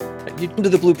Welcome to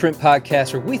the Blueprint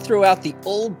Podcast, where we throw out the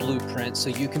old blueprint so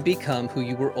you can become who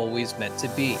you were always meant to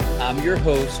be. I'm your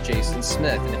host, Jason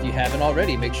Smith, and if you haven't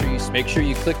already, make sure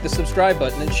you click the subscribe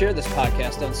button and share this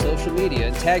podcast on social media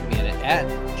and tag me in it at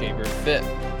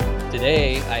JBirdFit.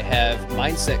 Today, I have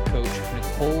mindset coach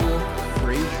Nicole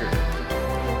Frazier.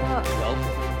 Welcome.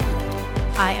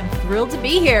 I am thrilled to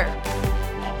be here.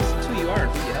 That's who you are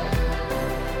and who you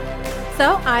help.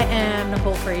 So I am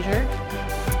Nicole Frazier,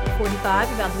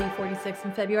 45, about to be 46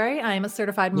 in February. I am a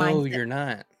certified mindset. No, you're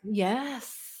not.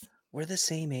 Yes. We're the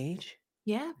same age?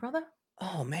 Yeah, brother.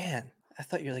 Oh, man. I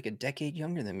thought you're like a decade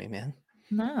younger than me, man.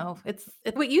 No, it's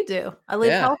what you do. I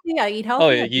live healthy. I eat healthy. Oh,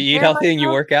 yeah. You eat healthy and you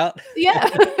work out? Yeah.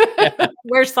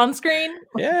 Wear sunscreen.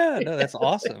 Yeah, no, that's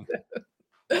awesome.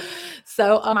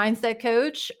 So a mindset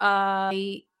coach,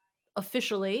 I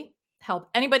officially help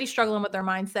anybody struggling with their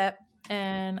mindset.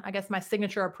 And I guess my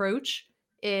signature approach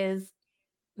is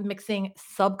mixing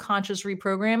subconscious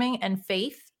reprogramming and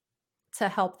faith to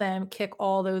help them kick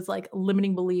all those like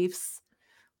limiting beliefs,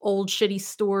 old shitty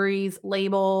stories,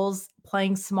 labels,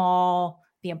 playing small,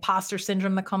 the imposter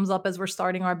syndrome that comes up as we're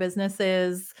starting our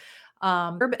businesses.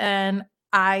 And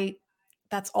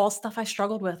that's all stuff I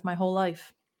struggled with my whole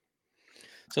life.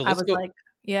 So let's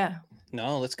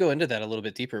go into that a little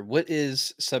bit deeper. What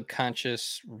is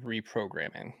subconscious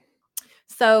reprogramming?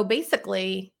 So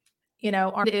basically,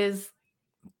 it is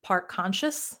part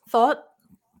conscious thought,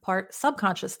 part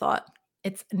subconscious thought.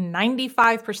 It's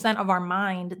 95% of our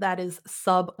mind that is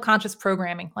subconscious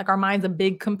programming. Like our mind's a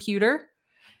big computer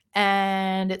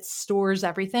and it stores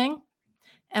everything.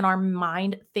 And our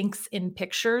mind thinks in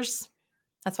pictures.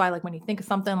 That's why like when you think of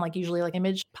something, like usually like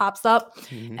image pops up.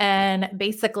 Mm-hmm. And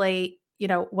basically, when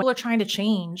people are trying to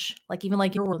change, like even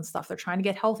like your world and stuff, they're trying to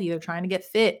get healthy, they're trying to get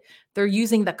fit. They're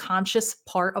using the conscious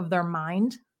part of their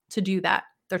mind to do that.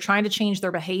 They're trying to change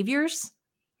their behaviors.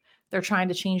 They're trying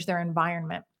to change their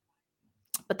environment.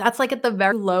 But that's like at the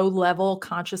very low level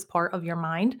conscious part of your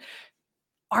mind.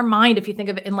 Our mind, if you think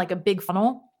of it in like a big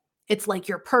funnel, it's like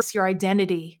your purpose, your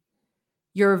identity,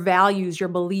 your values, your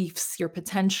beliefs, your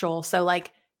potential. So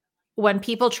like when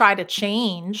people try to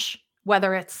change,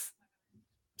 whether it's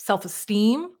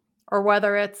self-esteem or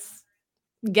whether it's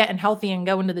getting healthy and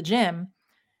going to the gym,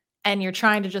 and you're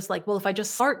trying to just like, well, if I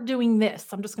just start doing this,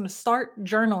 I'm just going to start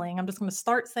journaling. I'm just going to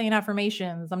start saying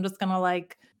affirmations. I'm just going to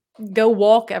like go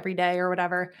walk every day or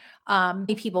whatever.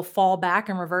 People fall back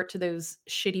and revert to those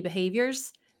shitty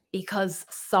behaviors because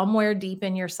somewhere deep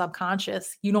in your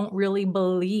subconscious, you don't really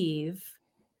believe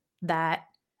that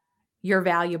you're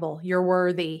valuable, you're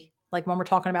worthy. Like when we're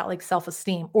talking about like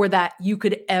self-esteem, or that you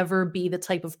could ever be the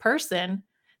type of person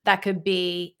that could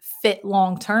be fit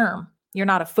long-term. You're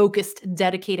not a focused,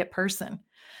 dedicated person.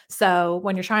 So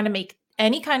when you're trying to make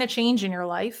any kind of change in your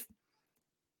life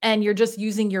and you're just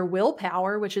using your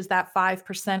willpower, which is that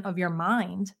 5% of your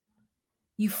mind,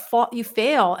 you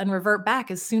fail and revert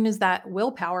back as soon as that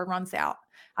willpower runs out.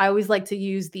 I always like to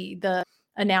use the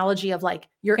analogy of like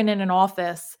you're in an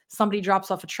office, somebody drops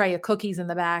off a tray of cookies in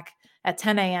the back at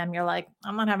 10 a.m. You're like,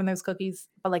 I'm not having those cookies.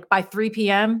 But like by 3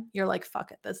 p.m., you're like,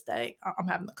 fuck it, this day, I'm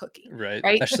having the cookie. Right?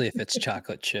 Especially if it's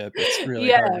chocolate chip. It's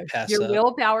really hard to pass your up.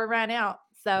 willpower ran out.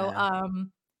 So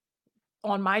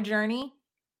on my journey,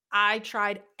 I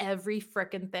tried every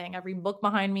freaking thing. Every book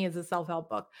behind me is a self-help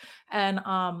book. And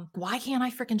why can't I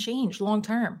freaking change long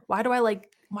term? Why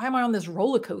am I on this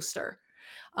roller coaster?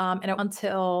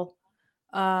 Until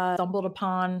stumbled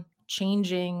upon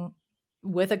changing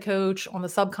with a coach on the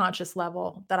subconscious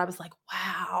level that I was like,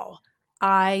 wow,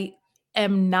 I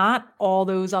am not all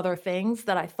those other things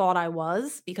that I thought I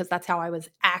was, because that's how I was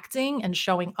acting and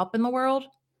showing up in the world.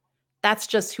 That's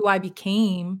just who I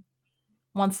became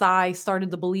once I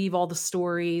started to believe all the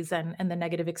stories and the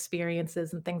negative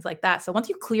experiences and things like that. So once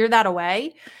you clear that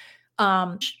away,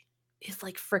 it's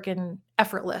like freaking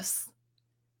effortless,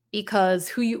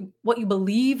 because what you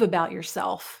believe about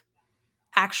yourself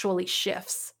actually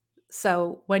shifts.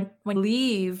 So when you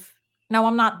leave, no,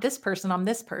 I'm not this person, I'm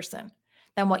this person,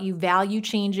 then what you value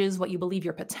changes, what you believe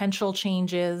your potential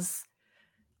changes.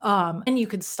 And you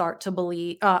could start to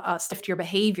believe, shift your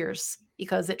behaviors,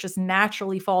 because it just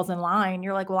naturally falls in line.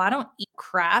 You're like, well, I don't eat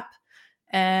crap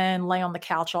and lay on the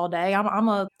couch all day. I'm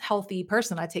a healthy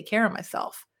person. I take care of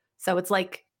myself. So it's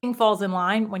like everything falls in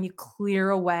line when you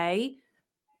clear away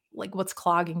like what's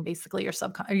clogging basically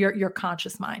your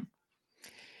conscious mind.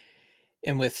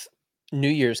 And with New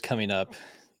Year's coming up,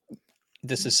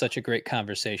 this is such a great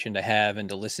conversation to have and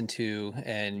to listen to.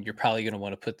 And you're probably going to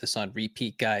want to put this on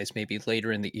repeat, guys, maybe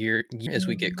later in the year as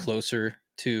we get closer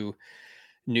to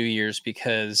New Year's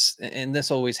because, and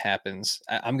this always happens,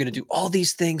 I'm going to do all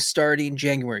these things starting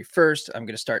January 1st. I'm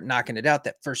going to start knocking it out.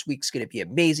 That first week's going to be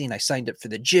amazing. I signed up for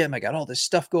the gym. I got all this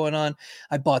stuff going on.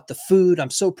 I bought the food.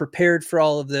 I'm so prepared for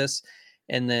all of this.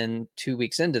 And then 2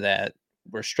 weeks into that,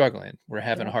 we're struggling. We're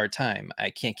having a hard time.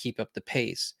 I can't keep up the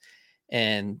pace.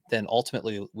 And then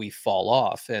ultimately we fall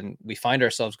off and we find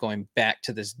ourselves going back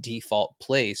to this default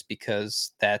place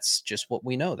because that's just what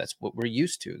we know. That's what we're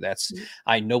used to.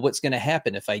 I know what's going to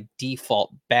happen if I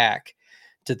default back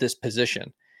to this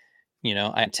position.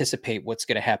 I anticipate what's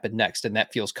going to happen next, and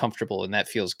that feels comfortable and that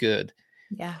feels good.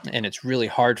 Yeah. And it's really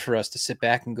hard for us to sit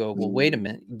back and go, well, wait a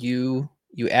minute, you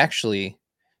actually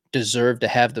deserve to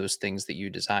have those things that you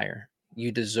desire.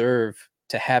 You deserve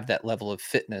to have that level of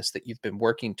fitness that you've been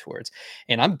working towards.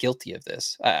 And I'm guilty of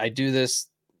this. I do this.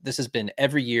 This has been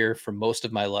every year for most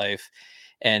of my life.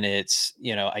 And it's,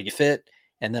 I get fit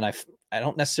and then I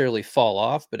don't necessarily fall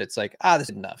off, but it's like, this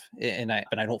is enough.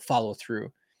 But I don't follow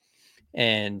through.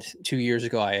 And 2 years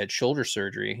ago, I had shoulder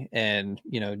surgery and,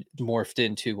 morphed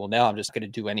into, well, now I'm just going to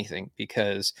do anything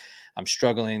because I'm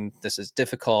struggling. This is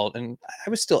difficult. And I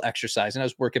was still exercising. I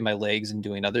was working my legs and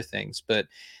doing other things, but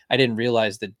I didn't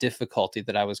realize the difficulty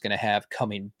that I was going to have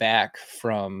coming back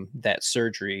from that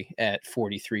surgery at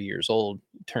 43 years old,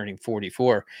 turning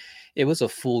 44. It was a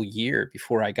full year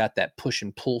before I got that push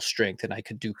and pull strength and I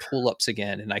could do pull-ups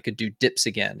again and I could do dips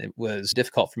again. It was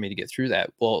difficult for me to get through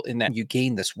that. Well, in that you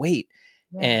gain this weight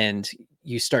and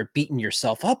you start beating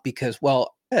yourself up because,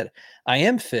 well, I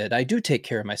am fit. I do take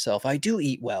care of myself. I do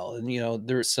eat well. And,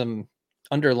 there's some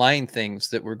underlying things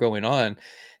that were going on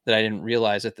that I didn't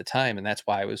realize at the time. And that's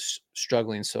why I was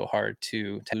struggling so hard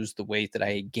to lose the weight that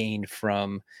I had gained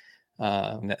from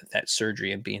that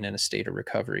surgery and being in a state of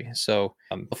recovery. So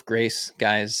of grace,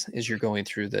 guys, as you're going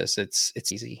through this, it's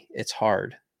easy. It's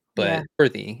hard, but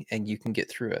worthy, and you can get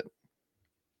through it.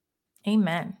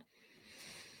 Amen.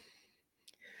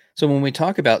 So when we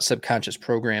talk about subconscious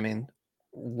programming,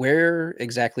 where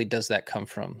exactly does that come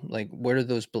from? Like, where do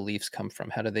those beliefs come from?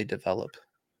 How do they develop?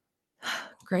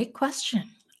 Great question.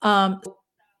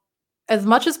 As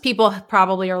much as people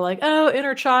probably are like, oh,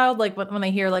 inner child, like when they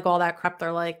hear like all that crap,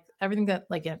 they're like, everything that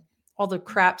like all the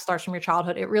crap starts from your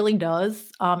childhood. It really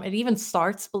does. It even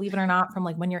starts, believe it or not, from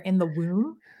like when you're in the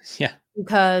womb. Yeah.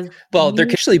 Because there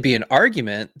could actually be an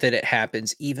argument that it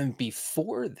happens even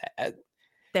before that.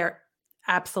 There,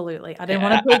 absolutely. I didn't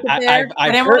want to take it there.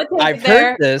 I've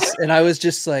heard this, and I was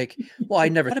just like, well, I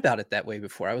never thought about it that way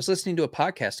before. I was listening to a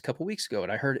podcast a couple weeks ago,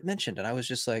 and I heard it mentioned, and I was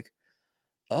just like,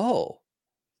 oh.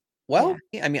 Well,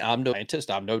 I mean, I'm no scientist,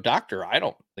 I'm no doctor. I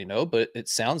don't really know, but it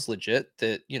sounds legit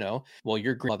that, well,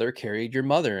 your grandmother carried your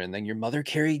mother and then your mother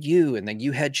carried you and then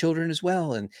you had children as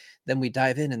well. And then we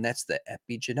dive in and that's the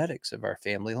epigenetics of our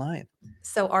family line.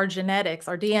 So our genetics,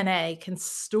 our DNA can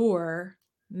store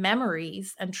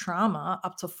memories and trauma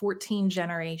up to 14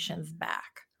 generations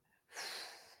back.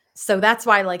 So that's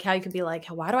why, like, how you could be like,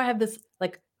 why do I have this?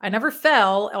 Like, I never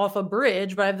fell off a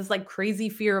bridge, but I have this like crazy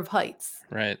fear of heights.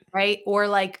 Right. Right. Or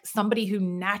like somebody who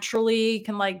naturally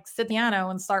can like sit piano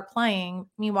and start playing.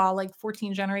 Meanwhile, like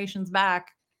 14 generations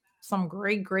back, some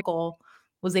great uncle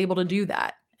was able to do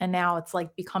that. And now it's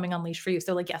like becoming unleashed for you.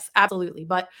 So like, yes, absolutely.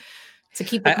 But to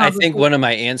keep the I think one of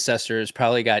my ancestors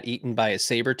probably got eaten by a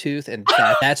saber tooth, and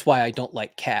that's why I don't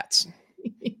like cats.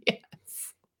 Yes.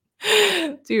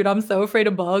 Dude, I'm so afraid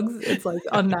of bugs. It's like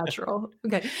unnatural.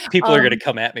 Okay. People are going to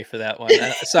come at me for that one.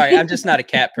 Sorry, I'm just not a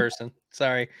cat person.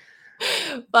 Sorry.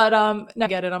 But no, I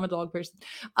get it. I'm a dog person.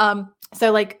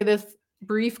 So like this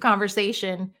brief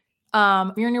conversation,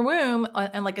 you're in your womb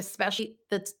and like especially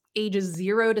that's ages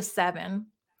 0 to 7,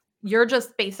 you're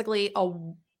just basically a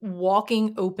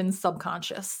walking open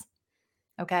subconscious.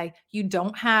 Okay. You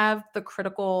don't have the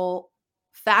critical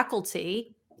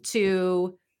faculty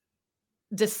to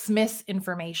dismiss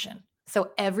information.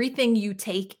 So everything you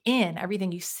take in,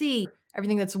 everything you see,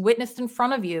 everything that's witnessed in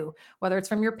front of you, whether it's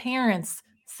from your parents,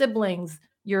 siblings,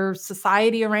 your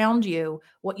society around you,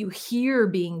 what you hear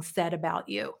being said about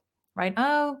you, right?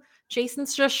 Oh,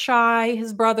 Jason's just shy.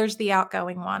 His brother's the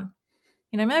outgoing one.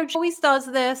 He always does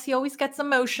this. He always gets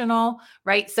emotional,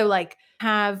 right? So like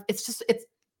it's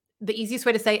the easiest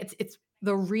way to say it's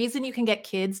the reason you can get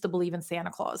kids to believe in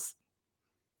Santa Claus.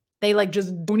 They like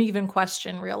just don't even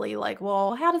question really like,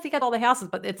 well, how does he get all the houses?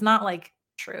 But it's not like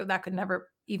true. That could never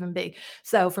even be.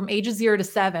 So from ages 0 to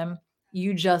 7,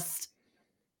 you just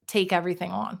take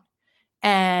everything on.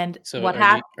 And so what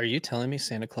happened? Are you telling me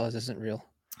Santa Claus isn't real?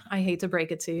 I hate to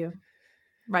break it to you.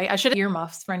 Right. I should have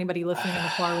earmuffs for anybody listening in the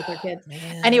car with their kids.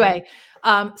 Anyway.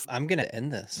 I'm going to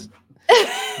end this.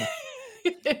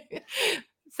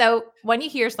 So when you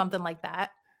hear something like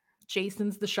that,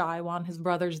 Jason's the shy one, his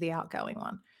brother's the outgoing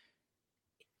one.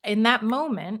 In that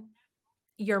moment,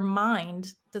 your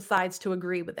mind decides to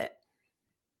agree with it.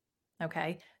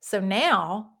 Okay. So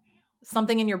now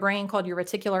something in your brain called your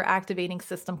reticular activating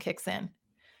system kicks in,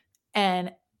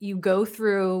 and you go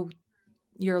through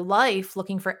your life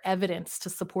looking for evidence to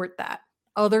support that.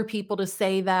 Other people to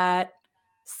say that,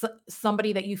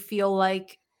 somebody that you feel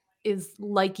like is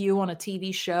like you on a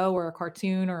TV show or a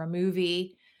cartoon or a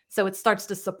movie. So it starts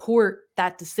to support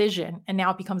that decision. And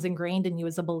now it becomes ingrained in you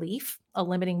as a belief, a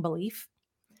limiting belief.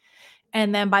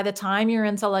 And then by the time you're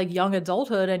into like young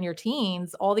adulthood and your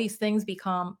teens, all these things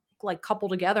become like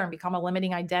coupled together and become a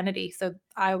limiting identity. So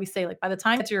I always say, like, by the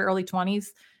time it's your early 20s,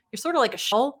 you're sort of like a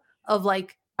shell of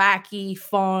like wacky,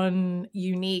 fun,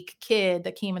 unique kid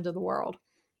that came into the world,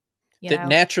 That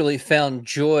naturally found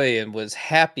joy and was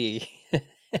happy.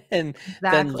 And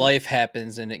then Exactly. life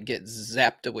happens and it gets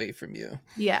zapped away from you.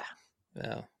 Yeah.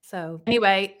 Yeah. So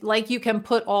anyway, like, you can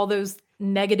put all those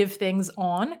negative things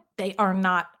on, they are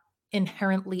not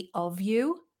inherently of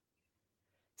you.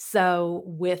 So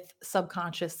with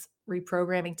subconscious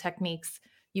reprogramming techniques,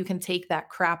 you can take that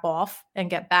crap off and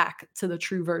get back to the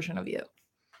true version of you.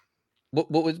 What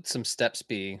would some steps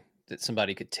be that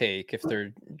somebody could take if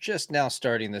they're just now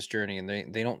starting this journey and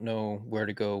they don't know where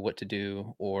to go, what to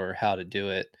do, or how to do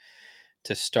it,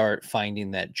 to start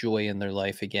finding that joy in their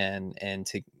life again, and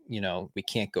to, we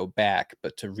can't go back,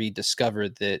 but to rediscover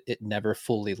that it never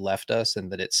fully left us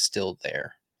and that it's still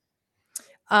there?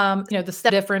 The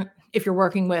step different if you're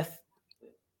working with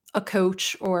a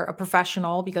coach or a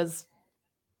professional, because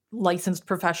licensed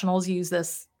professionals use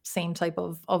this same type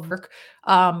of work.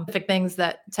 Things,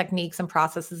 that techniques and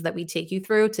processes that we take you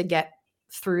through to get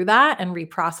through that and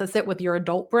reprocess it with your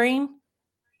adult brain.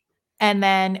 And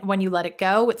then when you let it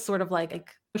go, it's sort of like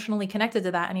emotionally connected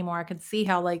to that anymore. I could see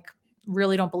how, like,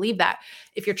 really don't believe that.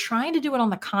 If you're trying to do it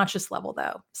on the conscious level,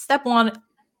 though, step one,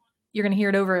 you're going to hear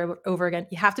it over and over again.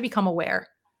 You have to become aware.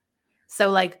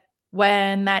 So, like,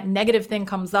 when that negative thing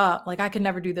comes up, like, I could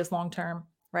never do this long term,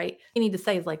 right? You need to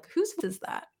say, is like, whose is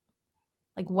that?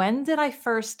 Like, when did I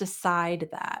first decide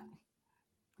that?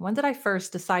 When did I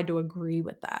first decide to agree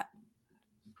with that?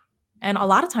 And a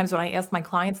lot of times when I ask my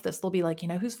clients this, they'll be like,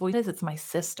 whose voice is it? It's my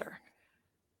sister.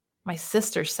 My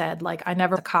sister said, like, I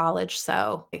never went to college,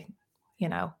 so,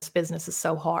 this business is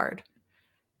so hard,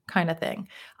 kind of thing.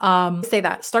 Say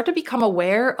that. Start to become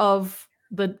aware of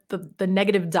the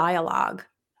negative dialogue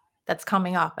that's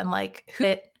coming up, and like,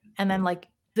 and then, like, is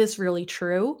this really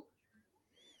true?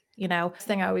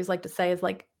 Thing I always like to say is,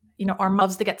 like, our mind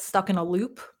loves to get stuck in a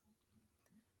loop.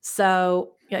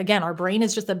 So again, our brain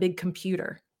is just a big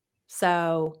computer.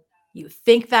 So you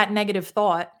think that negative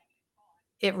thought,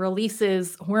 it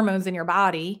releases hormones in your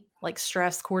body, like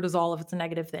stress, cortisol, if it's a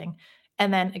negative thing.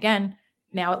 And then again,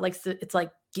 now it's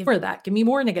like, give her that, give me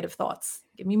more negative thoughts,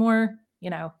 give me more,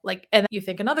 like, and then you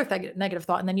think another negative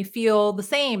thought, and then you feel the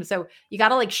same. So you got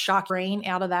to, like, shock your brain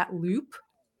out of that loop.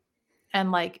 And,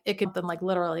 like, it could then, like,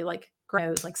 literally, like,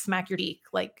 like, smack your cheek,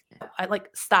 like, I like,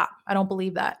 stop. I don't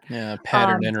believe that. Yeah.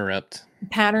 Pattern interrupt.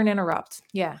 Pattern interrupt.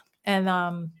 Yeah. And,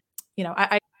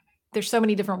 I there's so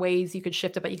many different ways you could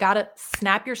shift it, but you got to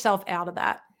snap yourself out of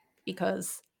that,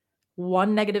 because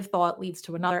one negative thought leads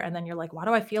to another. And then you're like, why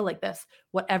do I feel like this?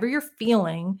 Whatever you're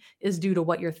feeling is due to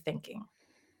what you're thinking.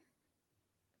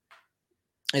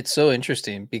 It's so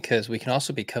interesting because we can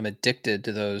also become addicted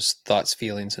to those thoughts,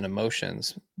 feelings, and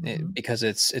emotions, because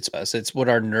it's us. It's what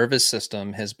our nervous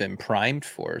system has been primed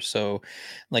for. So,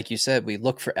 like you said, we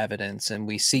look for evidence and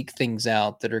we seek things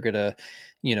out that are going to,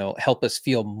 help us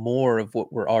feel more of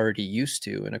what we're already used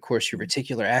to. And of course, your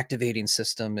reticular activating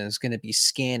system is going to be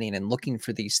scanning and looking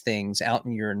for these things out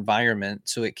in your environment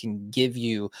so it can give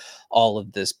you all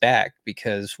of this back,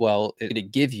 because, well, it'll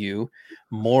give you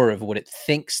more of what it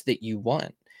thinks that you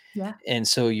want. Yeah. And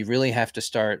so you really have to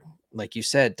start, like you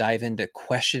said, dive into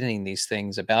questioning these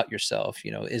things about yourself.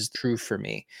 Is it true for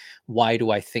me? Why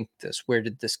do I think this? Where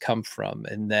did this come from?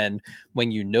 And then when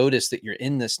you notice that you're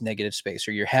in this negative space,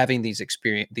 or you're having these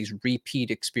repeat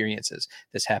experiences,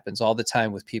 this happens all the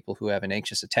time with people who have an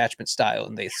anxious attachment style,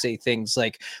 and they say things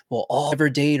like, well, all I ever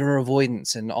date are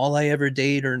avoidance, and all I ever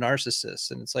date are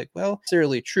narcissists. And it's like, well,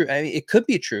 necessarily true. I mean, it could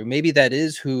be true. Maybe that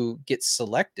is who gets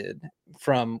selected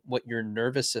from what your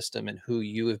nervous system and who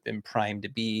you have been primed to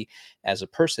be as a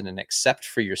person, and accept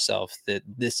for yourself that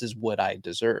this is what I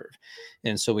deserve.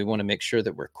 And so we want to make sure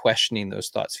that we're questioning those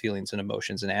thoughts, feelings, and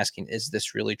emotions, and asking, is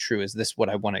this really true? Is this what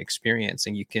I want to experience?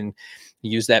 And you can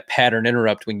use that pattern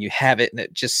interrupt when you have it and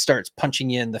it just starts punching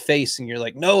you in the face and you're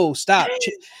like, no, stop.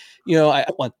 I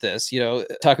want this.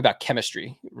 Talk about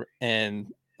chemistry.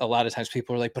 And a lot of times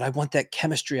people are like, but I want that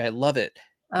chemistry. I love it.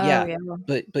 Oh, Yeah. yeah.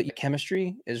 But your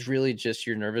chemistry is really just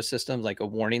your nervous system, like a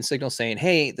warning signal saying,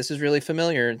 hey, this is really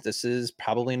familiar. This is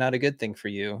probably not a good thing for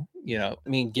you. I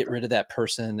mean, get rid of that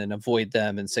person and avoid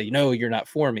them and say, no, you're not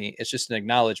for me. It's just an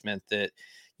acknowledgement that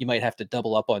you might have to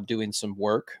double up on doing some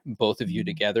work, both of you Mhm.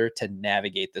 together, to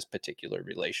navigate this particular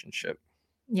relationship.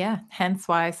 Yeah, hence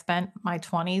why I spent my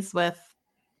 20s with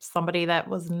somebody that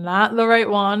was not the right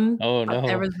one, Oh, but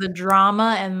there no. was the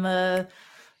drama and the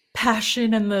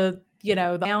passion and the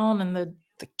down and the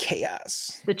The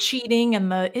chaos. the cheating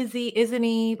and the is he, isn't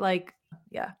he? Like,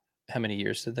 yeah, How many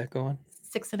years did that go on?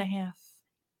 6.5.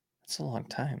 That's a long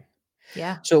time.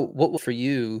 Yeah. So what for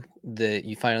you that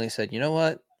you finally said, you know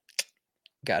what?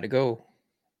 Gotta go.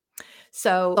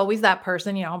 So always that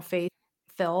person, I'm faith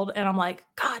filled and I'm like,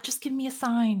 God, just give me a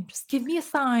sign. Just give me a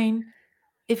sign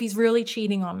if he's really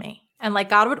cheating on me. And like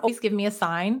God would always give me a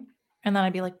sign. And then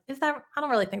I'd be like, I don't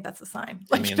really think that's a sign.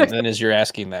 I mean, then as you're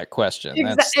asking that question,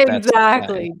 that's the sign.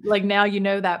 Exactly. Like now you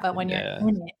know that, but when you're Yeah. in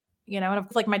it, and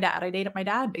it's like my dad. I dated my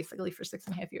dad basically for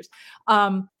 6.5 years.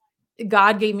 Um,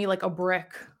 God gave me like a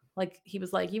brick. Like he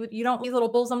was like, you don't these little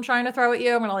bulls I'm trying to throw at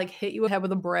you. I'm gonna like hit you in the head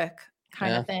with a brick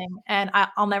kind Yeah. of thing. And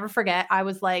I'll never forget. I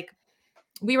was like,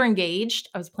 we were engaged.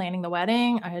 I was planning the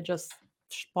wedding. I had just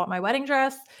bought my wedding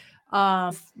dress.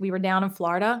 We were down in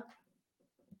Florida.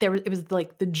 It was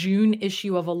like the June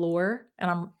issue of Allure,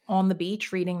 and I'm on the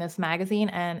beach reading this magazine,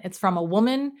 and it's from a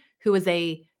woman who is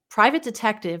a private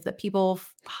detective that people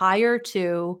hire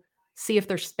to see if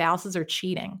their spouses are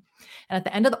cheating. And at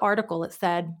the end of the article, it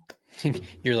said,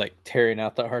 You're like tearing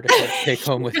out the article to take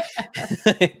home with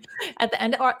at the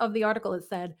end of the article, it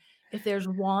said, if there's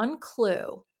one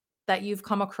clue that you've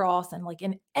come across, and like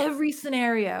in every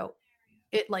scenario,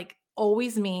 it like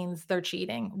always means they're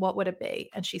cheating, what would it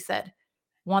be? And she said,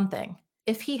 one thing,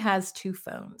 if he has 2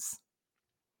 phones.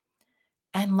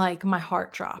 And like my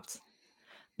heart dropped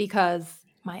because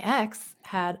my ex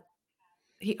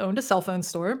he owned a cell phone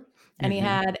store and he Mhm.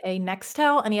 had a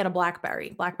Nextel and he had a BlackBerry.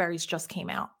 BlackBerries just came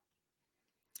out.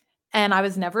 And I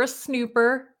was never a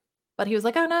snooper, but he was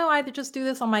like, "Oh no, I just do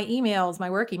this on my emails, my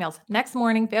work emails." Next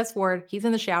morning, fast forward, he's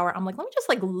in the shower. I'm like, "Let me just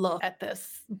like look at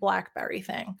this BlackBerry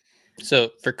thing."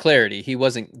 So for clarity, he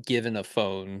wasn't given a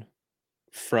phone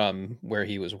from where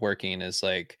he was working as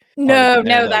like part of No, their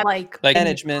no, that like like thing.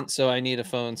 management. So I need a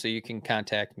phone so you can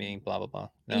contact me, blah, blah, blah.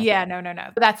 No. Yeah, no, no, no.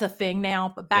 But that's a thing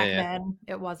now, but Yeah, back yeah. then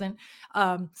it wasn't.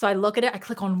 So I look at it, I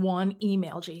click on one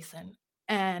email, Jason,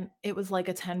 and it was like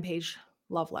a 10-page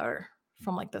love letter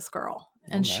from like this girl. Oh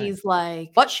And my. she's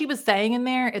like, what she was saying in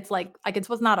there, it's like this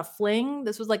was not a fling.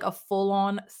 This was like a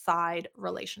full-on side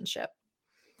relationship.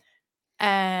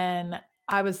 And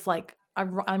I was like, I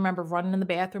remember running in the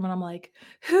bathroom and I'm like,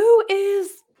 who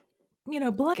is,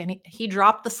 black? And he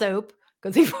dropped the soap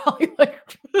because he probably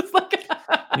like was like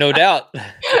No doubt.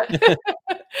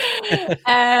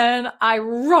 and I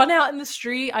run out in the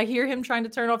street. I hear him trying to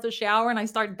turn off the shower and I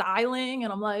start dialing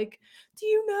and I'm like, do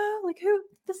you know like who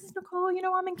this is Nicole?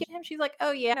 I'm engaged to him. She's like,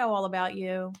 oh yeah, I know all about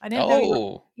you. I didn't know you were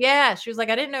Oh, yeah. She was like,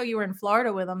 I didn't know you were in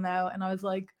Florida with him though. And I was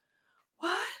like,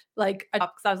 what? Like I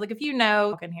was like, if you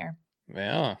know, in here.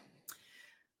 yeah.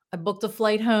 I booked a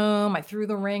flight home. I threw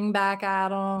the ring back at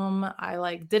him. I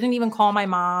like didn't even call my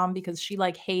mom because she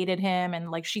like hated him and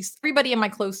like everybody in my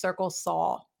close circle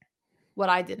saw what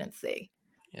I didn't see.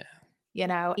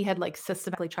 Yeah. He had like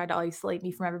systematically tried to isolate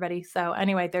me from everybody. So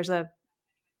anyway, there's a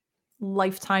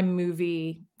Lifetime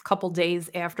movie a couple days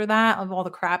after that of all the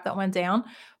crap that went down,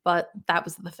 but that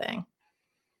was the thing.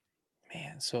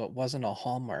 Man, so it wasn't a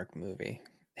Hallmark movie.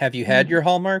 Have you had Mm. your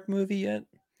Hallmark movie yet?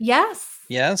 Yes.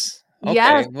 Yes?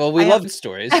 Yes, Okay. Well, we I have. love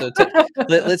stories, so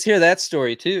let's hear that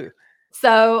story too.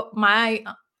 So I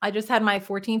just had my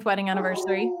 14th wedding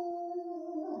anniversary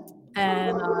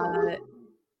and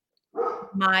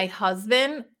my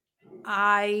husband,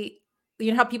 I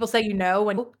you know how people say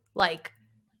when like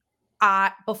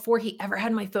I before he ever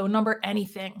had my phone number,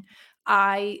 anything,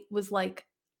 I was like,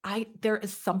 there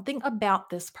is something about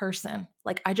this person.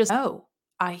 Like I just know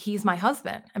he's my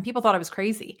husband. And people thought I was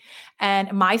crazy. And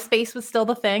MySpace was still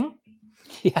the thing.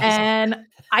 Yes. And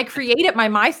I created my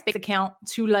MySpace account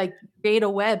to like create a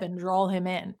web and draw him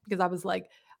in because I was like,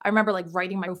 I remember like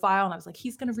writing my profile and I was like,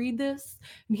 he's gonna read this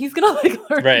and he's gonna like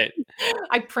learn. Right.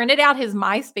 I printed out his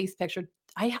MySpace picture.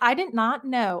 I did not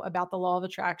know about the law of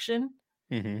attraction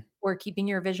Mhm. or keeping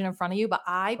your vision in front of you, but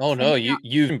I Oh, no, printed out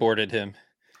you boarded him.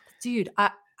 dude,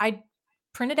 I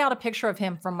printed out a picture of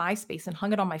him from MySpace and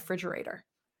hung it on my refrigerator.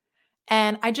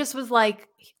 And I just was like,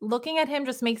 looking at him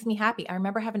just makes me happy. I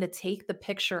remember having to take the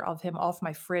picture of him off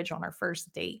my fridge on our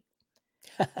first date.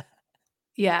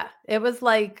 Yeah, it was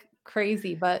like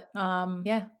crazy. But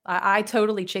yeah, I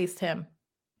totally chased him.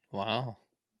 Wow.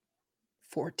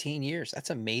 14 years. That's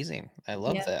amazing. I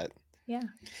love Yeah. that. Yeah.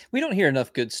 We don't hear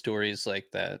enough good stories like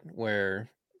that where,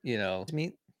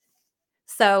 meet.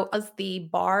 So as the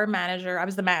bar manager, I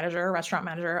was the manager, restaurant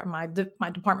manager. My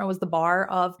department was the bar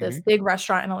of this Mhm. big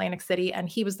restaurant in Atlantic City, and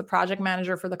he was the project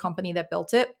manager for the company that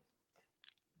built it.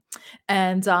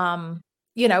 And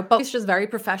but he's just very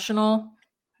professional.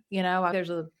 There's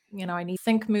I need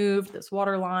sink moved. This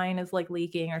water line is like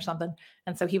leaking or something,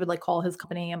 and so he would like call his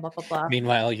company and blah blah blah.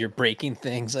 Meanwhile, you're breaking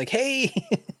things like, hey.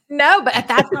 No, but at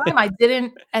that time I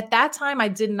didn't. At that time I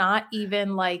did not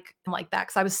even like that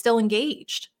because I was still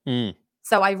engaged. Mm.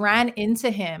 So I ran into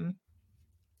him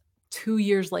 2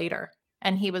 years later,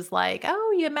 and he was like,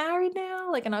 "Oh, you married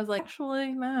now?" Like, and I was like,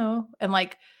 "Actually, no." And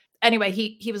like, anyway,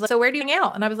 he was like, "So where do you hang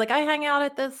out?" And I was like, "I hang out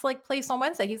at this like place on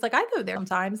Wednesday." He's like, "I go there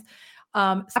sometimes." It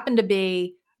happened to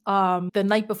be the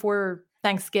night before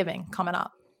Thanksgiving coming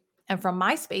up, and from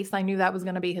MySpace, I knew that was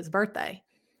going to be his birthday,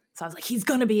 so I was like, "He's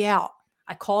going to be out."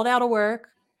 I called out of work.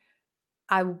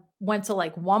 I went to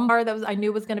like one bar that I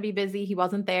knew was going to be busy. He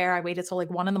wasn't there. I waited till like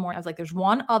 1 a.m. I was like, there's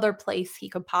one other place he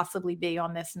could possibly be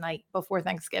on this night before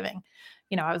Thanksgiving.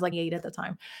 I was like 8 at the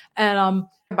time. And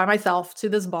by myself to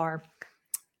this bar.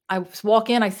 I walk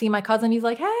in, I see my cousin. He's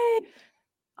like, hey.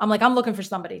 I'm like, I'm looking for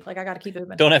somebody. Like, I got to keep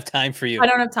moving. Don't have time for you. I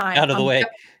don't have time. Out of the way.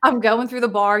 I'm going through the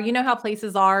bar. You know how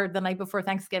places are the night before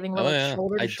Thanksgiving. We're Oh, like yeah.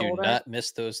 shoulder to I do shoulder. not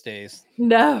miss those days.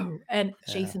 No. And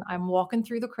Yeah. Jason, I'm walking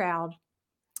through the crowd.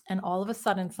 And all of a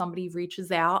sudden, somebody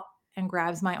reaches out and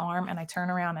grabs my arm, and I turn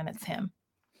around, and it's him.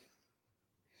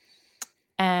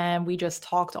 And we just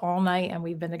talked all night, and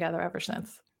we've been together ever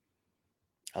since.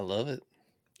 I love it.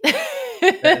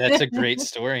 That's a great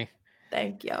story.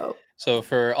 Thank you. So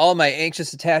for all my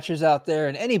anxious attachers out there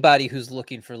and anybody who's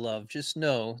looking for love, just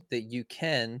know that you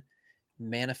can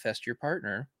manifest your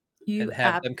partner and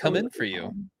have them come in for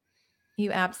you.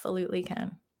 You absolutely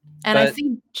can. And I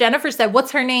see Jennifer said,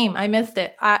 what's her name? I missed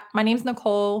it. My name's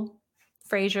Nicole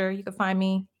Frazier. You can find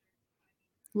me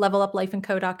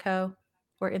leveluplifeandco.co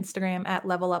or Instagram at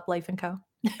leveluplifeandco.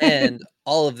 And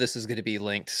all of this is going to be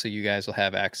linked so you guys will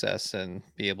have access and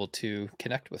be able to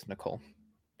connect with Nicole.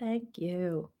 Thank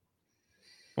you.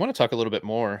 I want to talk a little bit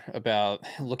more about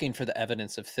looking for the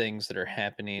evidence of things that are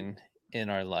happening in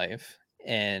our life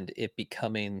and it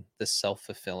becoming the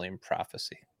self-fulfilling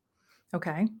prophecy.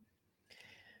 Okay.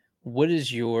 What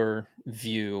is your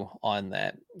view on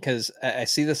that? Because I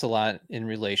see this a lot in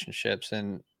relationships,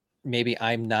 and maybe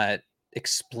I'm not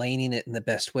explaining it in the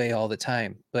best way all the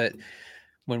time, but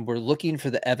when we're looking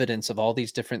for the evidence of all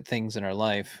these different things in our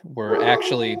life, we're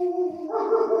actually...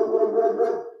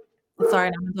 Sorry,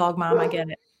 I'm a dog mom. I get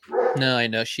it. No, I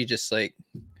know. She just like,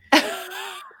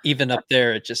 even up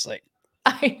there, it just like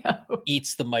I know.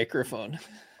 eats the microphone.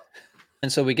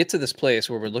 And so we get to this place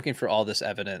where we're looking for all this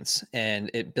evidence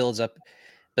and it builds up.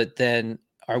 But then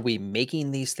are we making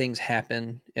these things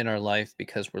happen in our life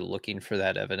because we're looking for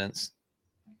that evidence?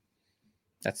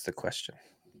 That's the question.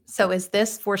 So is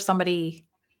this for somebody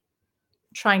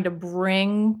trying to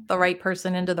bring the right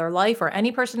person into their life or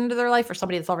any person into their life or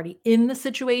somebody that's already in the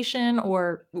situation?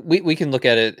 Or we can look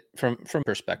at it from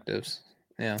perspectives.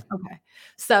 Yeah. Okay.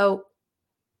 So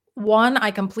one,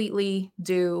 I completely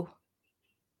do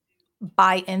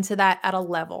buy into that at a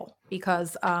level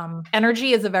because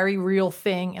energy is a very real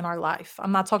thing in our life.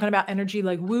 I'm not talking about energy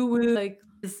like woo-woo, like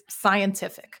it's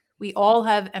scientific. We all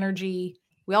have energy.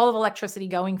 We all have electricity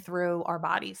going through our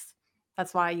bodies.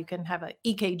 That's why you can have an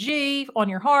EKG on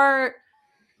your heart,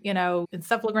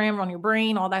 encephalogram on your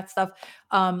brain, all that stuff.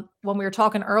 When we were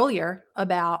talking earlier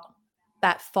about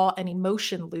that thought and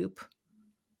emotion loop,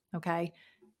 okay,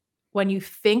 when you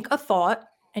think a thought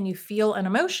and you feel an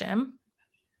emotion,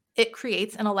 it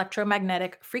creates an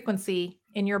electromagnetic frequency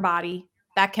in your body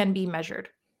that can be measured.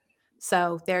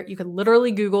 So there, you could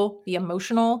literally Google the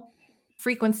emotional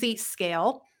frequency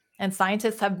scale, and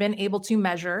scientists have been able to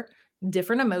measure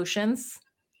different emotions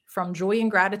from joy and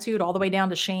gratitude all the way down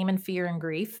to shame and fear and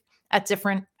grief at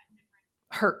different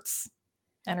hertz.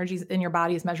 Energies in your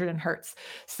body is measured in hertz.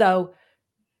 So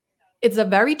it's a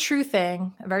very true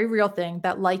thing, a very real thing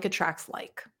that like attracts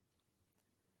like.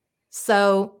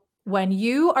 So when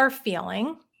you are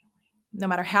feeling, no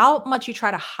matter how much you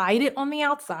try to hide it on the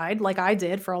outside, like I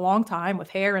did for a long time with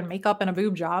hair and makeup and a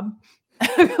boob job,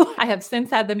 I have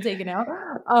since had them taken out.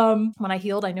 When I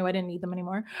healed, I knew I didn't need them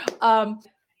anymore.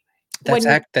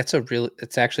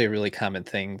 It's actually a really common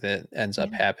thing that ends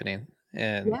up happening.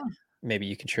 And maybe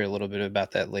you can share a little bit about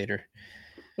that later.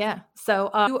 Yeah.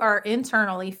 So you are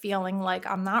internally feeling like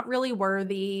I'm not really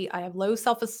worthy. I have low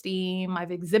self-esteem. I have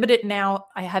exhibited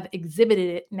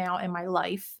it now in my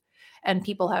life. And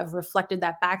people have reflected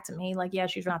that back to me. Like, yeah,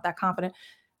 she's not that confident.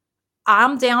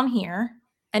 I'm down here.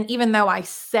 And even though I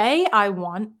say I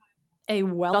want a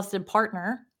well-adjusted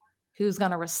partner who's going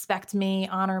to respect me,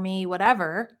 honor me,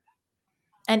 whatever,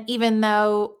 and even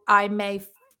though I may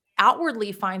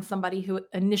outwardly find somebody who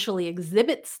initially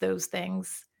exhibits those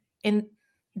things, in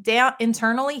down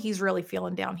internally, he's really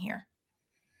feeling down here.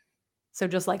 So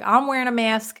just like I'm wearing a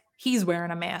mask, he's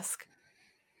wearing a mask.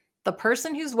 The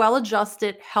person who's well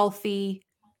adjusted, healthy,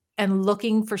 and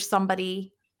looking for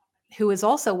somebody who is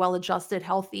also well adjusted,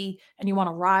 healthy, and you want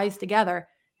to rise together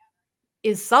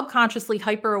is subconsciously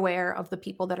hyper aware of the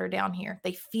people that are down here.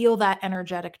 They feel that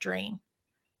energetic drain,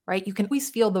 right? You can always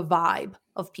feel the vibe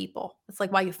of people. It's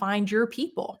like why you find your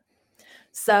people.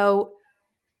 So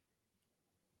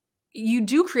you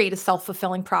do create a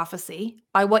self-fulfilling prophecy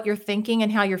by what you're thinking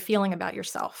and how you're feeling about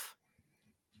yourself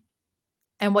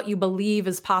and what you believe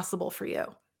is possible for you.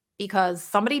 Because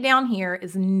somebody down here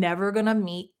is never going to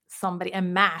meet somebody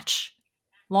and match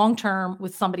long term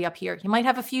with somebody up here. You might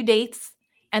have a few dates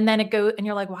and then and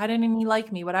you're like, why didn't he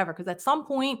like me? Whatever. Because at some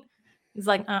point, he's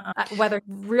like, whether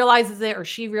he realizes it or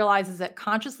she realizes it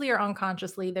consciously or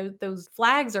unconsciously, those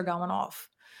flags are going off.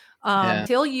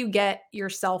 Until you get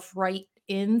yourself right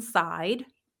inside,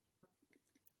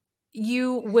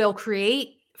 you will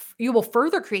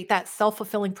further create that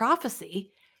self-fulfilling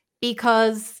prophecy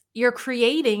because you're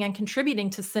creating and contributing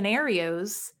to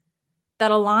scenarios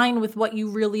that align with what you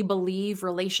really believe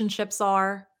relationships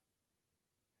are,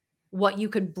 what you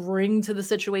could bring to the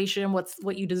situation,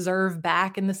 what you deserve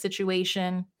back in the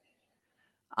situation.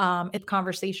 It's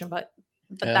conversation, but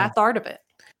Yeah. that's part of it.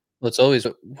 Well, it's always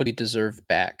what do you deserve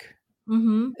back?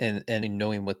 Mhm. And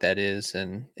knowing what that is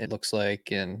and it looks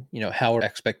like and how are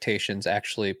expectations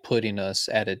actually putting us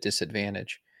at a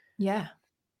disadvantage Yeah.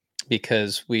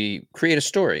 because we create a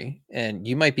story and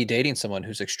you might be dating someone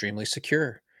who's extremely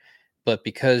secure but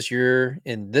because you're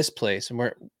in this place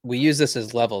and we use this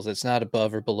as levels, it's not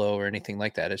above or below or anything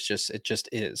like that, it just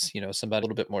is, somebody a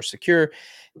little bit more secure,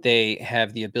 they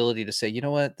have the ability to say, you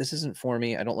know what, this isn't for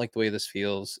me, I don't like the way this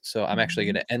feels, so I'm actually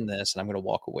going Mhm. to end this and I'm going to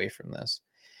walk away from this.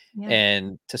 Yeah.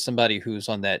 And to somebody who's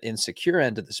on that insecure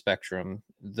end of the spectrum,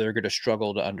 they're going to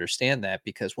struggle to understand that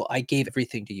because, well, I gave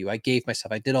everything to you. I gave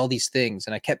myself. I did all these things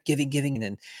and I kept giving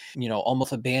and,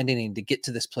 almost abandoning to get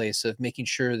to this place of making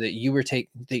sure that you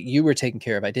were taken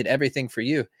care of. I did everything for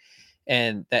you.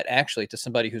 And that actually to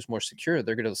somebody who's more secure,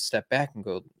 they're going to step back and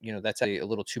go, that's a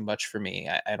little too much for me.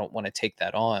 I don't want to take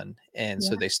that on. And Yeah.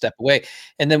 so they step away.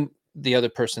 And then the other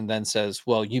person then says,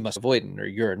 well, you must avoid or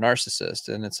you're a narcissist.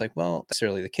 And it's like, well, that's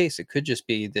necessarily the case. It could just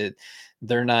be that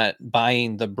they're not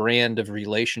buying the brand of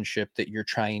relationship that you're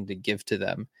trying to give to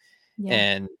them. Yeah.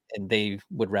 And they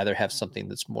would rather have something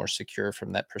that's more secure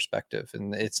from that perspective.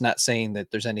 And it's not saying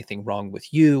that there's anything wrong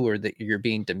with you or that you're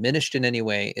being diminished in any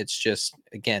way. It's just,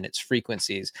 again, it's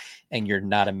frequencies and you're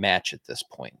not a match at this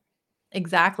point.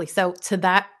 Exactly. So to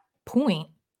that point,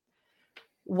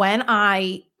 when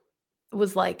I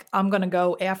was like, I'm going to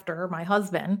go after my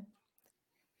husband,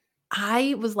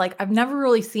 I was like, I've never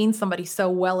really seen somebody so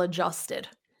well adjusted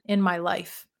in my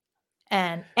life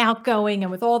and outgoing and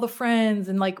with all the friends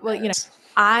and like, well, Yes.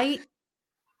 I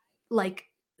like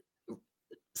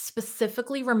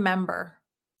specifically remember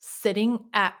sitting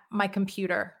at my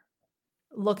computer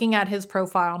looking at his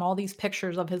profile and all these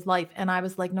pictures of his life. And I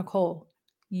was like, Nicole,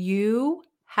 you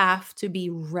have to be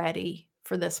ready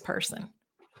for this person.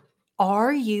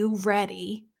 Are you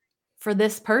ready for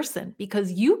this person?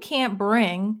 Because you can't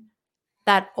bring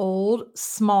that old,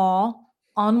 small,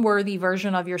 unworthy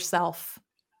version of yourself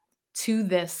to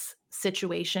this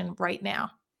situation right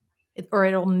now, or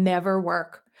it'll never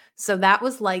work. So that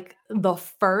was like the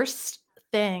first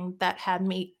thing that had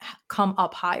me come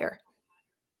up higher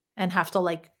and have to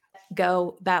like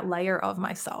go that layer of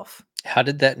myself. How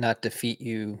did that not defeat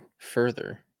you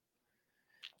further?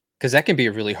 Because that can be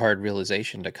a really hard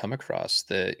realization to come across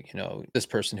that, this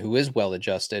person who is well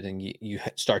adjusted and you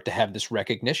start to have this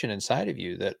recognition inside of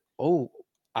you that, oh,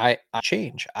 I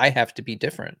change. I have to be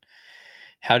different.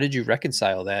 How did you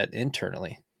reconcile that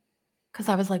internally? Because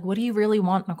I was like, what do you really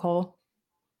want, Nicole?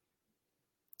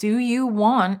 Do you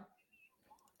want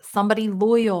somebody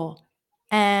loyal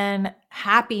and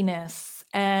happiness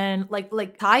and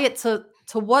like tie it to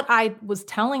what I was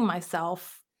telling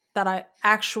myself that I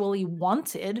actually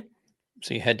wanted?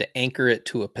 So you had to anchor it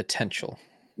to a potential.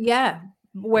 Yeah. Mhm.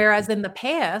 Whereas in the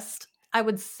past, I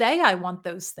would say I want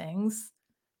those things,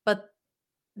 but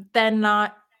then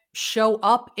not show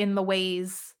up in the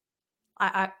ways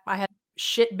I had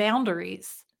shit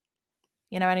boundaries.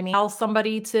 You know what I mean? Tell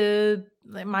somebody to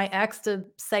my ex to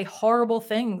say horrible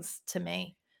things to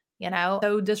me,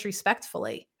 so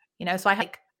disrespectfully. So I had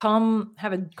like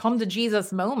have a come to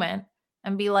Jesus moment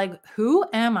and be like, who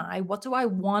am I? What do I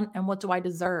want and what do I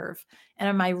deserve? And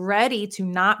am I ready to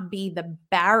not be the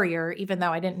barrier, even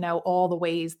though I didn't know all the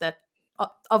ways that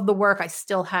of the work I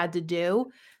still had to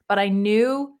do, but I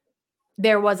knew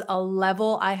there was a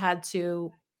level I had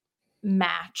to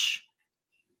match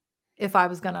if I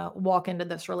was going to walk into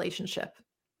this relationship.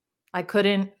 I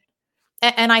couldn't,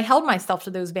 and I held myself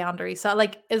to those boundaries. So,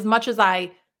 like, as much as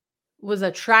I was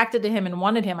attracted to him and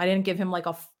wanted him, I didn't give him like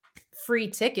a free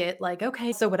ticket. Like,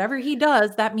 okay, so whatever he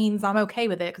does, that means I'm okay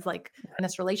with it. Cause, like, in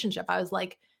this relationship, I was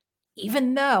like,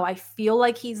 even though I feel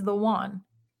like he's the one,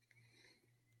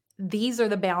 these are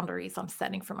the boundaries I'm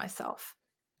setting for myself.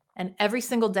 And every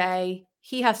single day,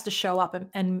 he has to show up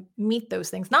and meet those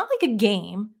things. Not like a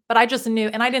game, but I just knew,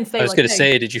 and I didn't I say was like, going to hey,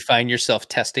 say, did you find yourself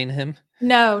testing him?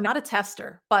 no, not a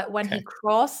tester. But when he Okay.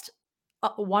 crossed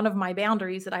one of my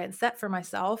boundaries that I had set for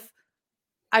myself,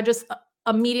 I just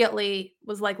immediately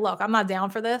was like, look, I'm not down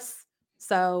for this.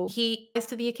 So he is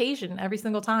to the occasion every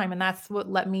single time. And that's what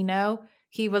let me know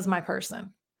he was my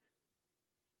person.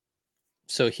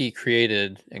 So he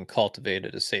created and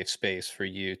cultivated a safe space for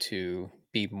you to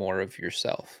be more of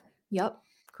yourself. Yep.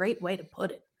 Great way to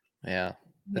put it. Yeah.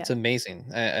 Yeah. That's amazing.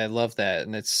 I love that.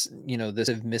 And it's,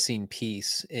 this missing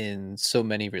piece in so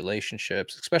many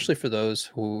relationships, especially for those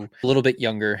who a little bit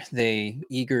younger, they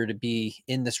eager to be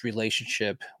in this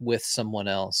relationship with someone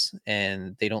else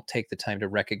and they don't take the time to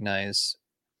recognize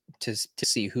to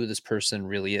see who this person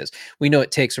really is. We know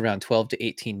it takes around 12 to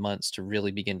 18 months to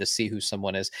really begin to see who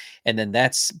someone is. And then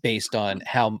that's based on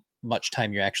how much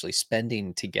time you're actually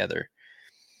spending together.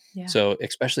 Yeah. So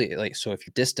especially so if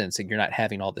you're distance and you're not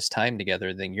having all this time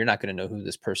together, then you're not going to know who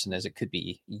this person is. It could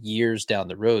be years down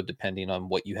the road, depending on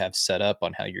what you have set up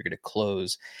on how you're going to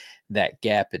close that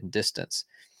gap in distance.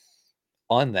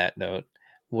 On that note,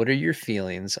 what are your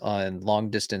feelings on long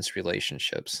distance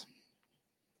relationships?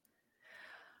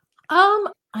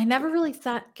 I never really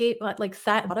sat and thought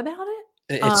about it.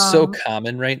 It's so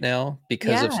common right now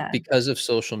Yeah. because of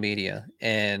social media,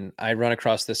 and I run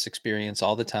across this experience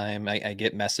all the time. I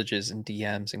get messages and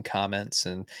DMs and comments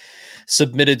and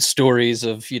submitted stories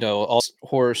of, all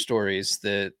horror stories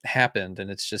that happened,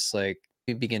 and it's just like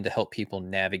we begin to help people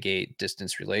navigate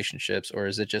distance relationships, or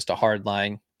is it just a hard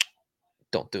line?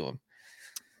 Don't do them.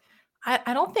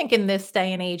 I don't think in this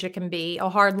day and age it can be a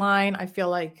hard line. I feel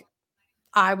like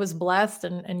I was blessed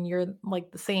and you're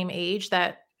like the same age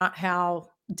that not how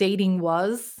dating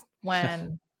was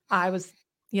when I was,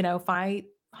 my Man,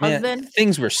 husband.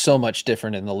 things were so much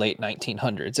different in the late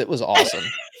 1900s. It was awesome.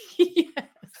 Yes.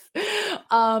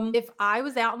 If I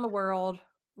was out in the world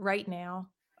right now,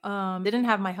 didn't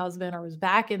have my husband or was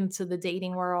back into the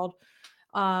dating world,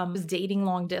 was dating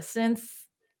long distance,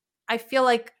 I feel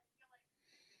like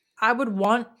I would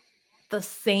want the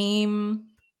same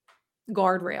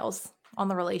guardrails on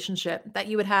the relationship that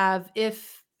you would have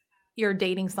if you're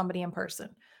dating somebody in person.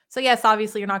 So yes,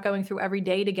 obviously you're not going through every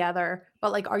day together,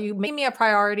 but like, are you making me a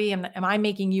priority and am I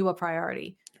making you a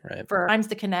priority Right. for times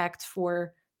to connect,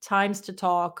 for times to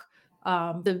talk,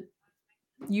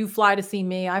 you fly to see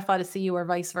me, I fly to see you, or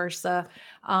vice versa.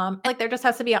 Like there just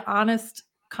has to be an honest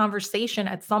conversation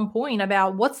at some point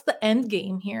about what's the end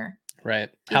game here. Right.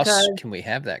 Because Can we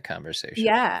have that conversation?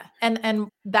 yeah, and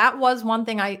that was one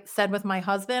thing I said with my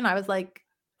husband. I was like,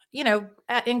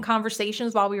 in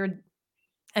conversations while we were,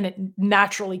 and it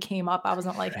naturally came up. I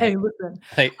wasn't like, Right. "Hey, listen,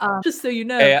 Like, just so you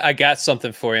know." hey, I got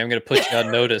something for you. I'm going to put you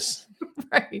on notice.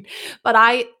 Right.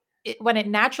 But when it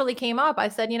naturally came up, I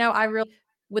said, I really,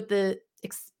 with the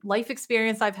life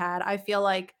experience I've had, I feel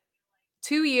like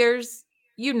 2 years,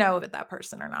 if that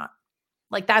person or not.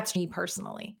 Like that's me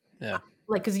personally. Yeah.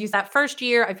 Like, cause you that first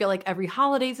year, I feel like every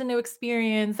holiday's a new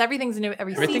experience. Everything's new.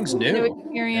 Every Everything's season's a new new. Yeah.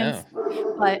 experience.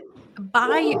 But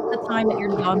by the time that you're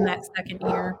done that second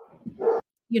year,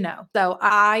 So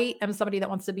I am somebody that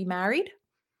wants to be married,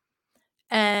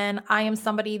 and I am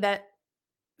somebody that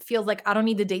feels like I don't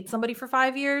need to date somebody for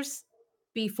 5 years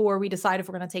before we decide if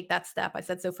we're gonna take that step. I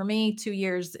said, so for me, 2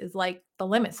 years is like the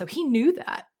limit. So he knew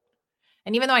that.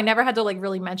 And even though I never had to like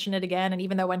really mention it again, and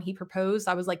even though when he proposed,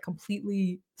 I was like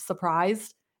completely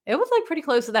surprised, it was like pretty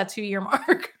close to that 2-year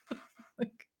mark.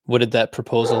 Like, What did that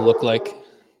proposal look like?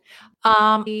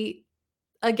 he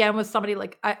again was somebody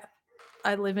like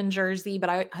I live in Jersey,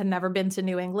 but I had never been to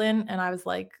New England, and I was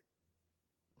like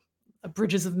a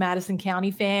Bridges of Madison County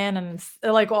fan, and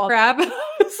like all crap.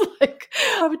 It's like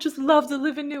I would just love to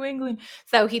live in New England.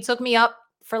 So he took me up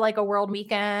for like a world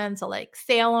weekend to like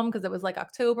Salem because it was like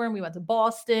October, and we went to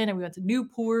Boston and we went to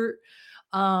Newport,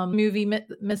 movie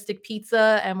Mystic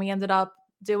Pizza, and we ended up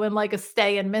doing like a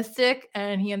stay in Mystic,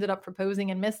 and he ended up proposing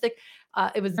in Mystic.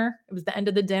 It was the end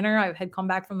of the dinner. I had come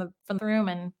back from the room,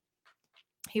 and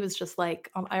he was just like,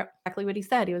 exactly what he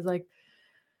said. He was like,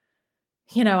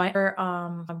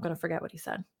 I'm gonna forget what he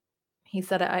said. He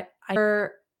said, oh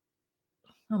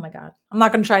my God, I'm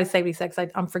not gonna try to say what he said because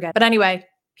I'm forgetting. But anyway,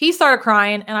 he started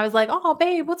crying, and I was like, oh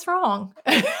babe, what's wrong?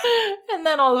 And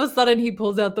then all of a sudden he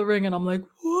pulls out the ring, and I'm like,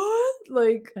 what?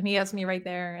 Like, and he asked me right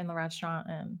there in the restaurant,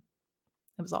 and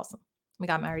it was awesome. We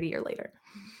got married a year later.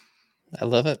 I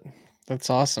love it. That's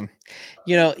awesome.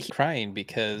 He's crying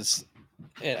because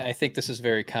I think this is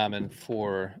very common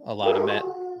for a lot of men.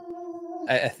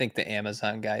 I think the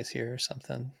Amazon guy's here or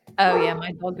something. Oh yeah,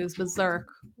 my dog goes berserk.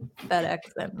 FedEx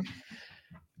and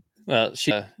well,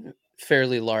 she's a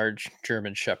fairly large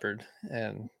German Shepherd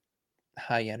and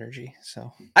high energy.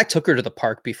 So I took her to the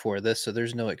park before this, so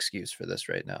there's no excuse for this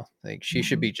right now. Like she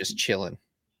should be just chilling.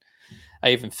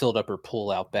 I even filled up her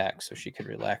pool out back so she could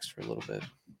relax for a little bit.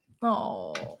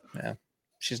 Oh yeah,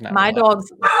 she's not. My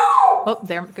dog's. Oh,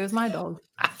 there goes my dog.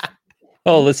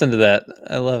 Oh, listen to that!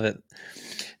 I love it.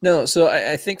 No, so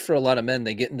I think for a lot of men,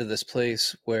 they get into this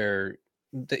place where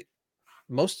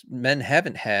most men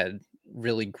haven't had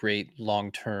really great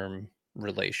long-term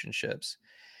relationships,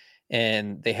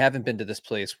 and they haven't been to this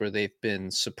place where they've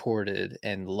been supported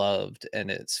and loved,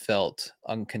 and it's felt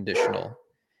unconditional.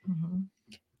 Mm-hmm.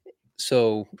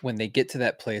 So when they get to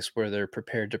that place where they're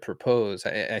prepared to propose,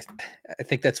 I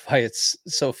think that's why it's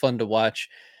so fun to watch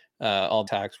all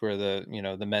talks where the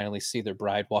men only see their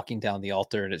bride walking down the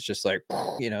altar, and it's just like,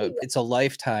 it's a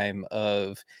lifetime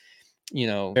of,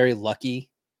 very lucky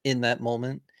in that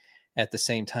moment. At the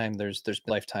same time, there's a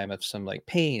lifetime of some like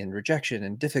pain and rejection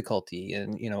and difficulty,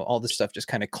 and all this stuff just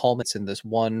kind of culminates in this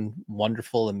one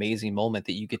wonderful, amazing moment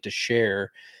that you get to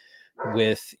share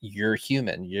with your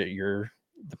human, your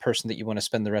the person that you want to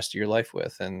spend the rest of your life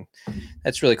with. And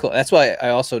that's really cool. That's why I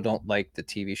also don't like the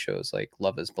TV shows like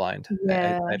Love is Blind.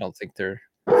 Yeah. I don't think they're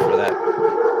for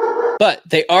that, but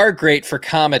they are great for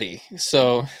comedy.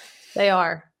 So they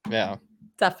are. Yeah,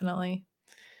 definitely.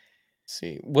 Let's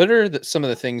see, what are some of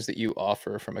the things that you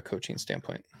offer from a coaching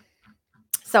standpoint?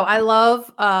 So I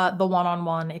love the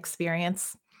one-on-one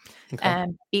experience. Okay.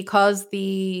 And because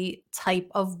the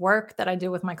type of work that I do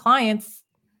with my clients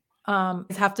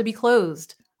have to be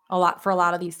closed a lot for a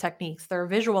lot of these techniques. They're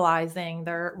visualizing,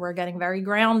 we're getting very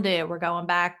grounded. We're going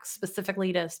back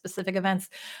specifically to specific events.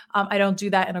 I don't do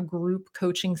that in a group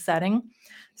coaching setting.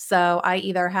 So I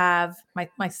either have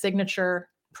my signature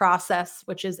process,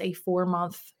 which is a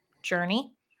 4-month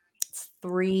journey. It's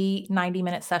 3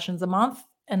 90-minute sessions a month.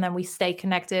 And then we stay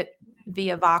connected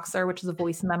via Voxer, which is a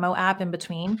voice memo app in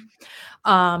between.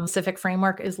 Specific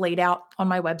framework is laid out on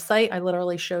my website. I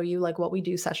literally show you like what we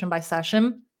do session by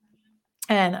session.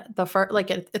 And the first,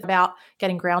 like it's about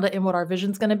getting grounded in what our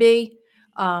vision's going to be.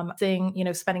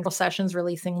 Spending several sessions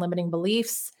releasing limiting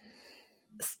beliefs,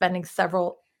 spending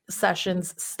several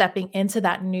sessions stepping into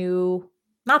that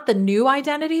not the new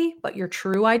identity, but your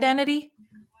true identity,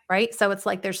 right? So it's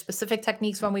like there's specific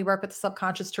techniques when we work with the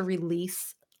subconscious to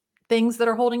release things that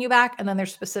are holding you back. And then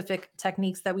there's specific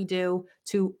techniques that we do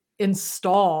to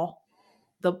install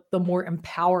the more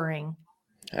empowering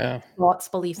thoughts,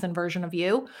 beliefs, and version of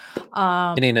you.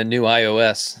 Getting a new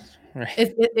iOS,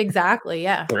 right? Exactly,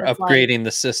 yeah. We're upgrading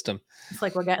the system. It's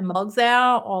like we're getting the bugs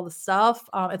out, all the stuff.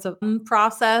 It's a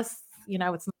process.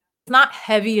 It's not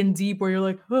heavy and deep where you're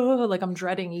like, oh, like I'm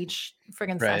dreading each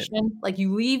friggin' session. Like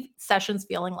you leave sessions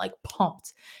feeling like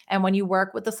pumped. And when you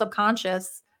work with the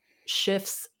subconscious,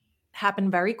 shifts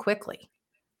happen very quickly.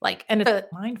 And it's a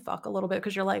mind fuck a little bit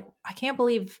because you're like, I can't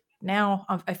believe now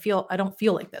I don't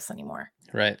feel like this anymore.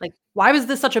 Right. Like, why was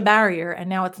this such a barrier? And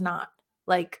now it's not.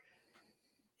 Like,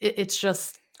 it's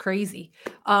just crazy.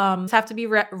 Have to be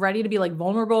ready to be like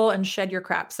vulnerable and shed your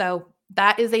crap. So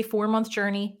that is a 4-month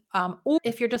journey. Or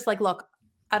if you're just like, look,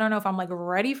 I don't know if I'm like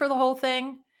ready for the whole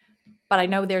thing, but I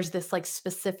know there's this like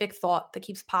specific thought that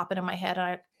keeps popping in my head and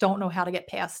I don't know how to get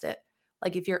past it.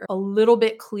 Like if you're a little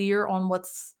bit clear on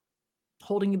what's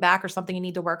holding you back or something you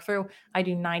need to work through, I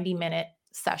do 90-minute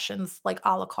sessions, like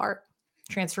a la carte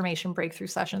transformation breakthrough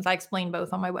sessions. I explain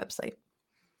both on my website.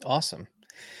 Awesome.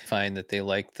 Find that they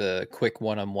like the quick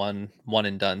one-on-one, one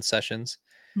and done sessions.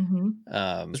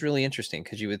 It was really interesting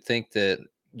because you would think that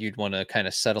you'd want to kind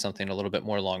of settle something a little bit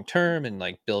more long-term and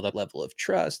like build up level of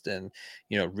trust and,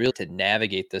 really to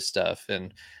navigate this stuff.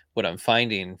 And what I'm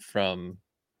finding from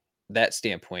that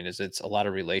standpoint is it's a lot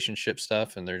of relationship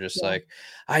stuff, and they're just like,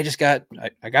 I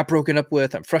got broken up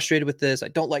with, I'm frustrated with this, I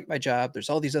don't like my job, there's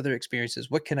all these other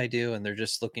experiences, what can I do? And they're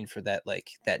just looking for that,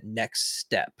 like that next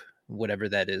step, whatever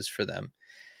that is for them.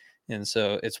 And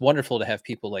so it's wonderful to have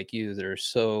people like you that are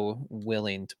so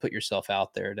willing to put yourself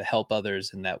out there to help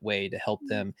others in that way, to help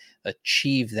them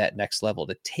achieve that next level,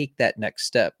 to take that next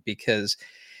step, because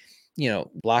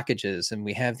blockages, and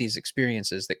we have these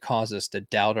experiences that cause us to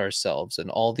doubt ourselves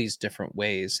in all these different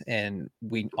ways, and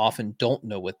we often don't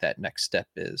know what that next step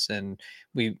is, and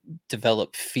we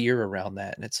develop fear around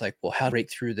that. And it's like, well, how to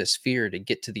break through this fear to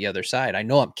get to the other side? I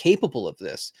know I'm capable of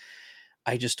this,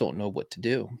 I just don't know what to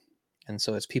do. And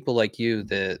so it's people like you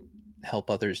that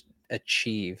help others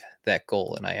achieve that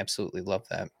goal, and I absolutely love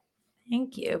that.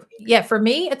 Thank you. Yeah, for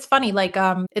me, it's funny. Like,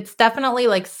 it's definitely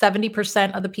like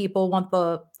 70% of the people want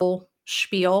the full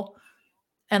spiel,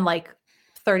 and like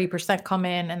 30% come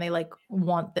in and they like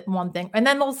want one thing. And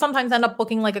then they'll sometimes end up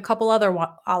booking like a couple other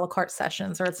a la carte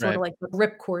sessions, or it's sort Right. of like the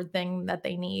ripcord thing that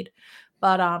they need.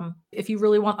 But if you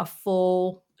really want a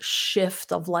full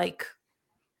shift of like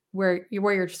where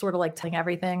you're sort of like telling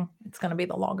everything, it's going to be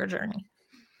the longer journey.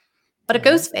 But it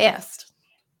goes fast.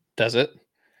 Does it?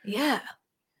 Yeah.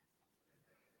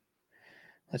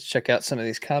 Let's check out some of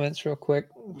these comments real quick.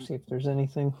 See if there's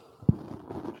anything.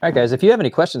 All right, guys, if you have any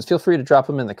questions, feel free to drop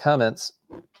them in the comments.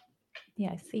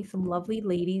 Yeah, I see some lovely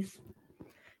ladies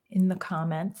in the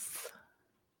comments.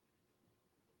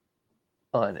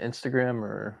 On Instagram,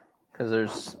 or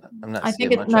because I'm not I seeing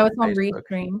think much it's on on Facebook.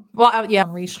 Restream. Well, yeah, on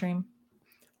Restream.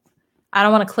 I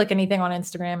don't want to click anything on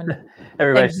Instagram. And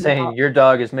everybody's saying your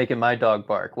dog is making my dog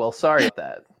bark. Well, sorry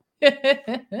about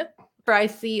that. I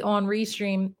see on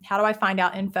Restream, how do I find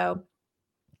out info?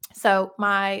 So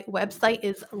my website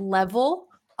is Level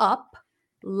Up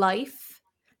Life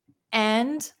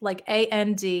and like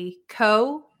AND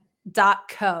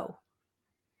co.co.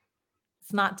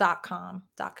 It's not .com,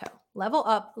 .co. Level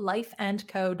Up Life and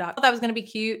Co. That was going to be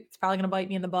cute. It's probably going to bite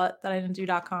me in the butt that I didn't do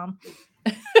 .com.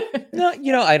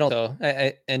 No, I don't know.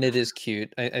 And it is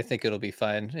cute. I think it'll be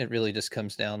fine. It really just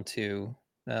comes down to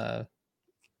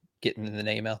getting the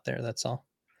name out there. That's all.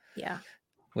 Yeah.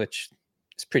 Which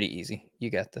is pretty easy. You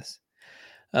got this.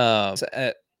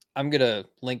 I'm going to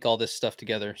link all this stuff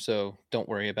together, so don't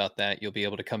worry about that. You'll be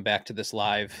able to come back to this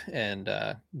live and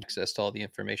access to all the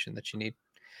information that you need.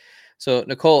 So,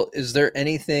 Nicole, is there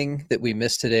anything that we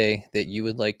missed today that you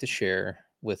would like to share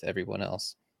with everyone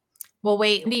else? Well,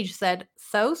 wait, you said,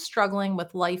 so struggling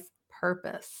with life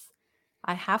purpose.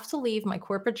 I have to leave my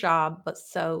corporate job, but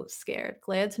so scared.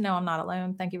 Glad to know I'm not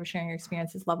alone. Thank you for sharing your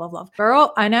experiences. Love, love, love.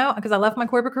 Girl, I know, because I left my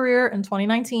corporate career in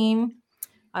 2019.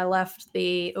 I left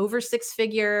the over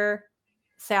 6-figure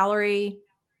salary,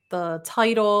 the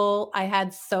title. I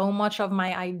had so much of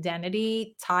my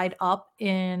identity tied up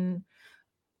in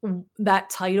that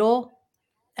title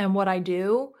and what I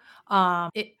do.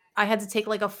 I had to take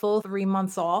like a full 3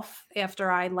 months off after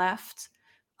I left.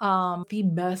 The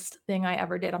best thing I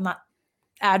ever did. I'm not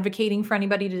advocating for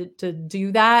anybody to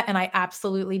do that. And I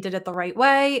absolutely did it the right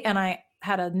way. And I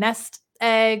had a nest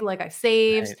egg, like I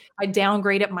saved. Right. I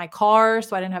downgraded my car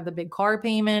so I didn't have the big car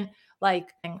payment. Like,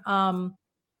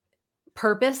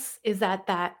 purpose is at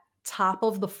that top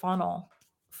of the funnel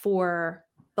for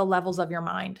the levels of your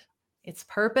mind. It's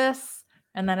purpose,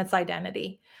 and then it's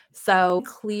identity. So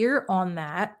clear on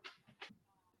that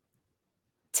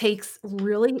takes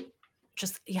really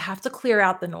you have to clear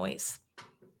out the noise.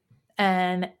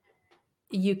 And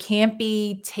you can't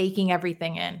be taking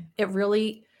everything in. It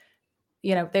really,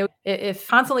 if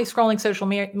constantly scrolling social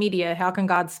media, how can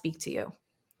God speak to you?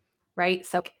 Right?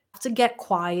 So you have to get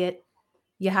quiet.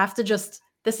 You have to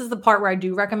this is the part where I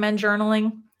do recommend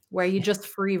journaling, where you just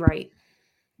free write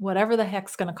whatever the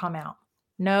heck's going to come out.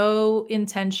 No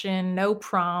intention, no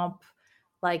prompt.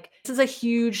 Like, this is a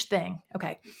huge thing.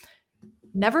 Okay.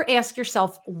 Never ask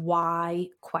yourself why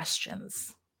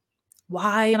questions.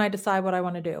 Why can I decide what I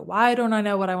want to do? Why don't I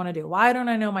know what I want to do? Why don't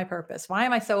I know my purpose? Why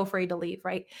am I so afraid to leave,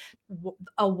 right?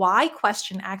 A why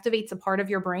question activates a part of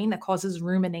your brain that causes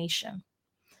rumination.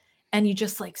 And you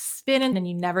just like spin and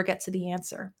you never get to the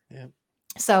answer. Yeah.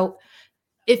 So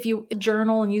if you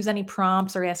journal and use any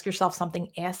prompts or ask yourself something,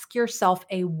 ask yourself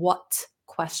a what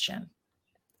question.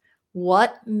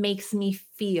 What makes me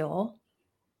feel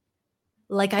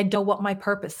like I know what my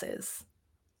purpose is?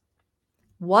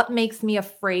 What makes me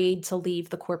afraid to leave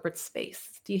the corporate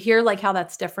space? Do you hear like how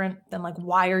that's different than like,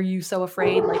 why are you so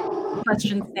afraid? Like, the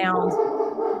question sounds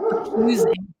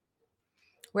accusing.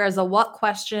 Whereas a what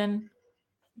question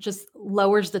just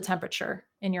lowers the temperature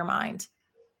in your mind.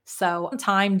 So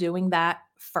time doing that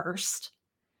first.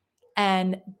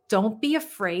 And don't be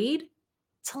afraid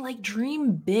to like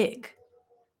dream big,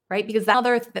 right? Because that's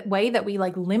another way that we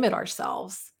like limit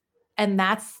ourselves. And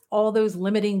that's all those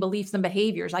limiting beliefs and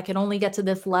behaviors. I can only get to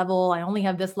this level. I only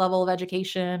have this level of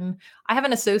education. I have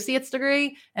an associate's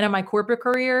degree. And in my corporate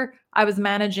career, I was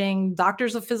managing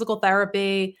doctors of physical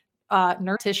therapy,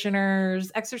 nurse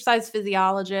practitioners, exercise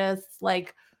physiologists.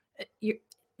 Like, you,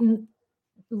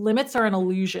 limits are an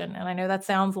illusion. And I know that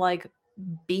sounds like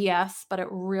BS, but it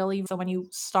really, so when you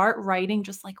start writing,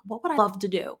 just like, what would I love to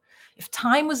do? If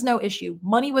time was no issue,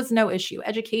 money was no issue,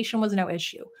 education was no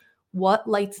issue, what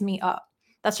lights me up?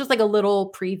 That's just like a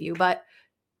little preview, but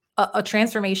a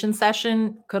transformation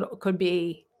session could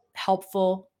be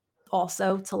helpful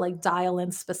also to like dial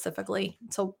in specifically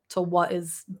to what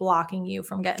is blocking you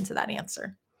from getting to that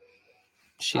answer.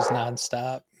 She's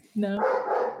nonstop. No.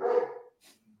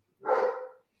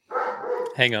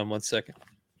 Hang on 1 second.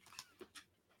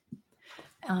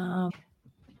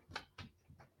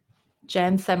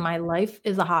 Jen said, my life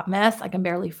is a hot mess. I can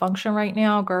barely function right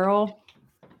now, girl.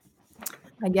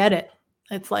 I get it.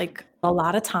 It's like a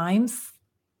lot of times,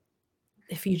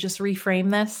 if you just reframe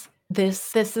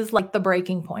this is like the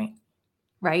breaking point,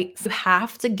 right? So you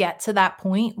have to get to that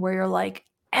point where you're like,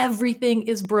 everything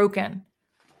is broken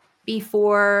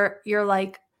before you're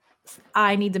like,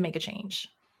 I need to make a change,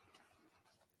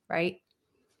 right?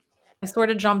 I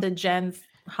sort of jumped at Jen's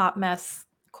hot mess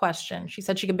question. She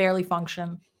said she could barely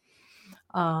function.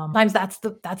 Sometimes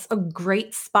that's a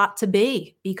great spot to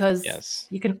be, because Yes.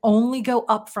 you can only go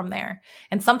up from there.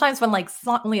 And sometimes when like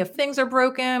suddenly if things are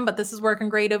broken, but this is working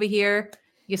great over here,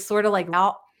 you sort of like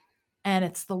out, and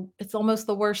it's almost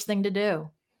the worst thing to do,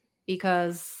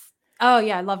 because oh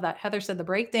yeah, I love that. Heather said the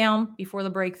breakdown before the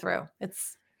breakthrough.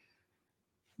 It's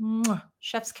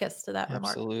chef's kiss to that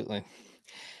remark. Absolutely.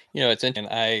 You know, it's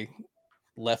interesting. I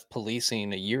left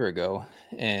policing a year ago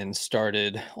and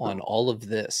started on all of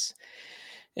this.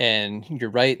 And you're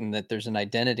right in that there's an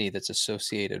identity that's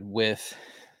associated with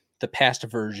the past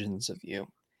versions of you.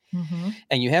 Mm-hmm.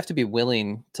 And you have to be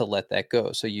willing to let that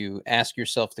go. So you ask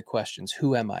yourself the questions: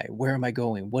 who am I? Where am I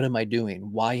going? What am I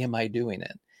doing? Why am I doing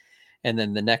it? And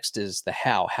then the next is the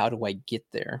how. How do I get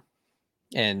there?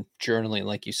 And journaling,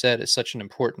 like you said, is such an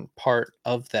important part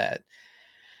of that,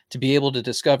 to be able to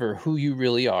discover who you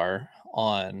really are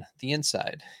on the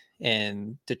inside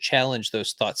and to challenge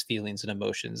those thoughts, feelings, and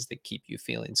emotions that keep you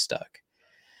feeling stuck.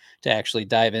 To actually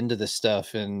dive into this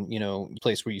stuff and,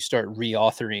 place where you start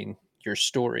reauthoring your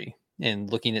story and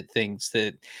looking at things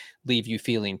that leave you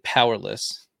feeling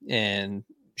powerless, and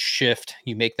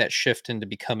you make that shift into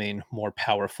becoming more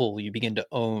powerful. You begin to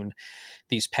own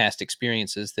these past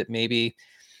experiences that maybe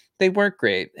they weren't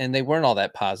great and they weren't all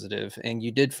that positive, and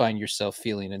you did find yourself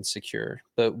feeling insecure,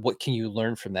 but what can you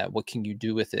learn from that? What can you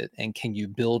do with it? And can you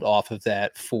build off of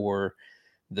that for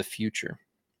the future?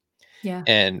 Yeah.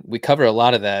 And we cover a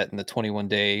lot of that in the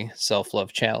 21-day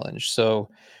self-love challenge.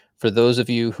 So for those of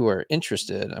you who are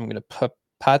interested, I'm going to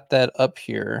pot that up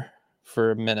here for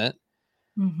a minute.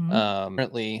 Mm-hmm.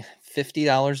 Currently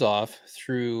 $50 off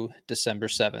through December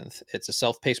 7th. It's a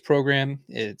self-paced program.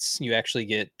 You actually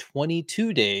get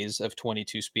 22 days of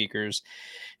 22 speakers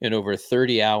and over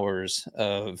 30 hours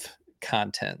of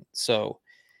content. So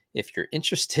if you're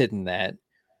interested in that,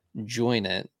 join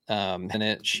it.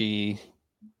 She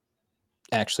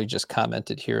actually just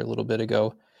commented here a little bit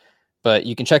ago, but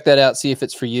you can check that out, see if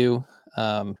it's for you.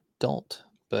 Don't,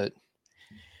 but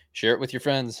share it with your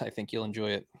friends. I think you'll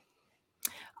enjoy it.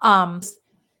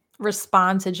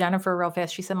 Respond to Jennifer real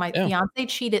fast. She said, my fiance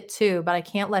cheated too, but I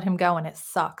can't let him go and it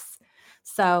sucks.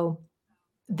 So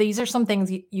these are some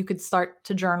things you could start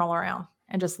to journal around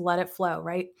and just let it flow,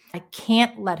 right? I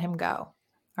can't let him go. All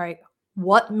right.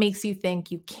 What makes you think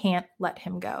you can't let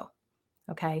him go?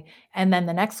 Okay. And then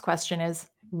the next question is,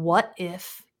 what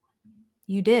if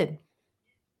you did?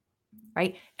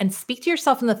 Right. And speak to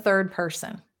yourself in the third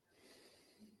person,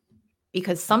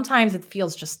 because sometimes it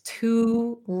feels just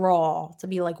too raw to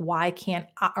be like, why can't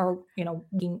I, or,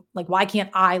 being like, why can't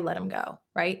I let him go?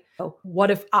 Right. So what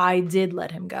if I did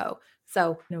let him go?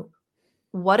 So,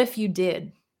 what if you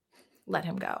did let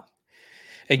him go?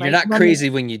 And you're not crazy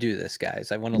when you do this,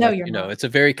 guys. I want to let you know, it's a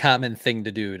very common thing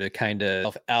to do, to kind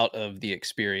of out of the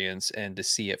experience and to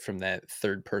see it from that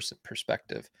third person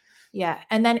perspective. Yeah.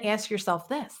 And then ask yourself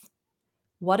this: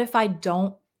 what if I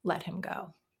don't let him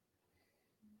go?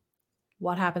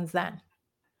 What happens then?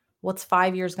 What's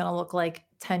 5 years going to look like?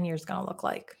 10 years going to look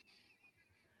like?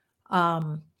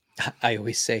 I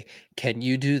always say, can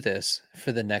you do this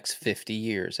for the next 50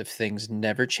 years? If things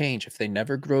never change, if they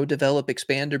never grow, develop,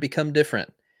 expand, or become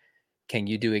different, can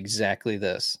you do exactly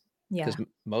this? Yeah. Because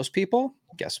most people,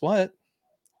 guess what?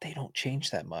 they don't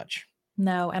change that much.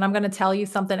 No, and I'm gonna tell you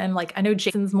something, and, like, I know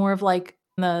Jason's more of, like,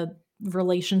 in the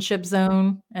relationship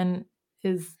zone and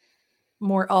is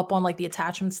more up on, like, the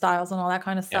attachment styles and all that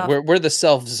kinda Yeah, stuff. we're the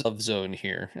self-love zone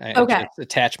here. I Okay. just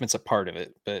attachment's a part of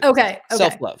it, but Okay.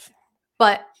 self-love.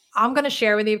 But I'm gonna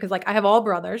share with you because, like, I have all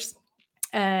brothers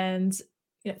and,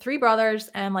 3 brothers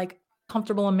and, like,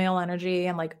 comfortable in male energy,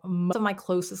 and, like, most of my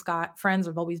closest guy friends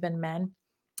have always been men,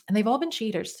 and they've all been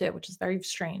cheaters too, which is very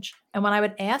strange. And when I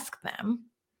would ask them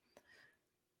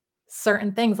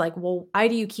certain things like, "Well, why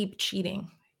do you keep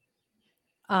cheating?"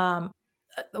 Um,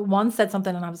 one said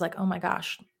something and I was like, "Oh my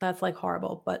gosh, that's, like,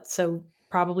 horrible," but so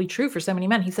probably true for so many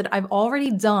men. He said, "I've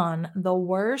already done the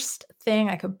worst thing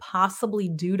I could possibly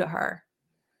do to her,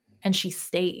 and she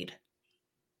stayed.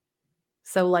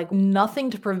 So, like,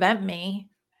 nothing to prevent me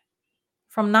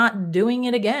from not doing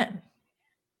it again.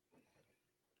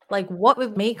 Like, what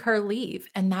would make her leave?"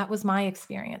 And that was my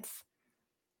experience.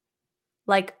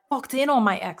 Like, walked in on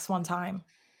my ex one time,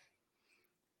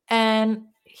 and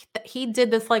he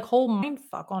did this, like, whole mind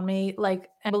fuck on me, like,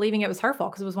 and believing it was her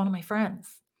fault because it was one of my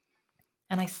friends,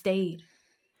 and I stayed.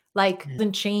 Like, Mm.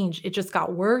 didn't change, it just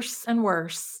got worse and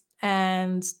worse,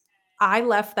 and I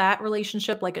left that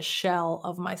relationship like a shell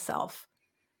of myself,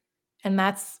 and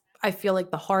that's, I feel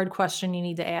like, the hard question you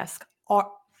need to ask.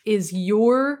 Is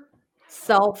your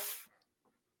self,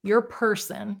 your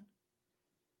person,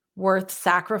 worth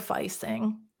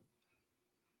sacrificing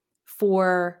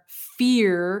for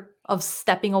fear of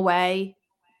stepping away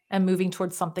and moving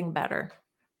towards something better?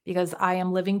 Because I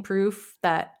am living proof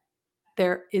that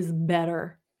there is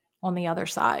better on the other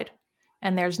side.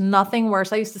 And there's nothing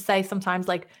worse. I used to say sometimes,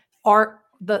 like,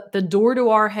 the door to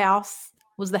our house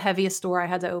was the heaviest door I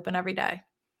had to open every day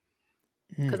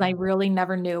because I Mm. really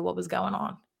never knew what was going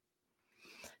on.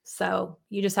 So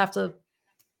you just have to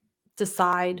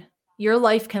decide. Your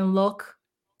life can look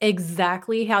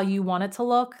exactly how you want it to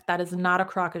look. That is not a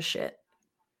crock of shit.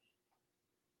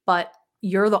 But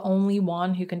you're the only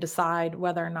one who can decide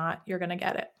whether or not you're going to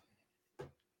get it.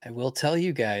 I will tell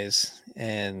you guys,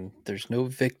 and there's no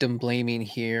victim blaming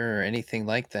here or anything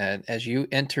like that. As you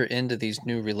enter into these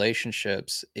new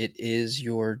relationships, it is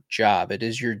your job, it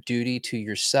is your duty to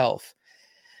yourself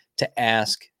to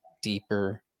ask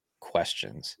deeper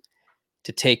questions,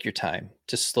 to take your time,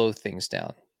 to slow things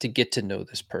down, to get to know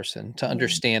this person, to Yeah.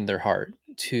 understand their heart,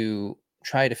 to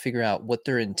try to figure out what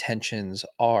their intentions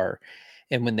are.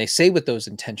 And when they say what those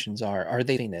intentions are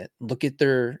they doing it? Look at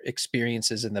their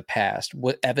experiences in the past.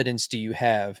 What evidence do you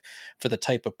have for the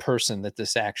type of person that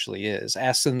this actually is?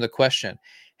 Ask them the question,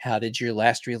 how did your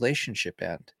last relationship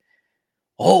end?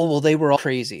 Oh, well, they were all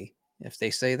crazy. If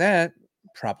they say that,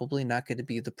 probably not going to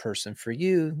be the person for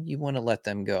you. You want to let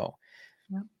them go.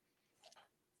 Yep.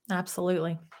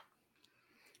 Absolutely.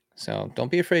 So don't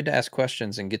be afraid to ask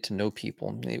questions and get to know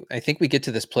people. I think we get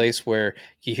to this place where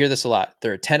you hear this a lot.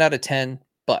 They're a 10 out of 10,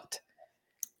 but.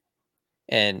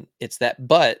 And it's that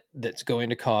but that's going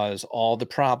to cause all the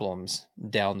problems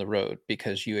down the road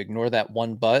because you ignore that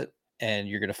one but and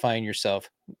you're going to find yourself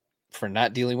for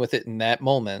not dealing with it in that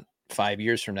moment. 5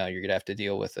 years from now, you're going to have to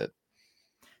deal with it.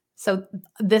 So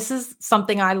this is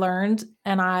something I learned,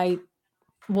 and I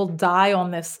will die on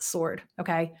this sword.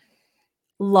 Okay.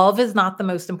 Love is not the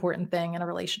most important thing in a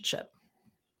relationship.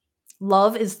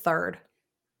 Love is third.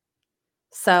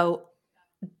 So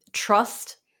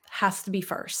trust has to be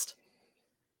first,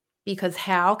 because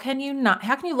how can you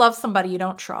love somebody you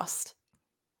don't trust?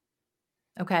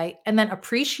 Okay. And then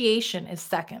appreciation is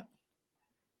second,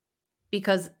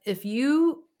 because if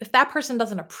that person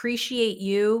doesn't appreciate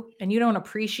you and you don't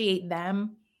appreciate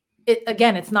them,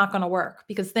 it's not going to work,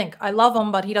 because think, I love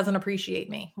him, but he doesn't appreciate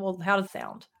me. Well, how does it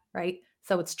sound? Right.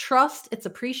 So it's trust, it's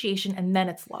appreciation, and then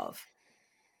it's love.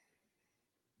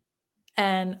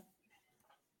 And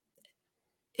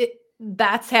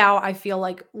that's how I feel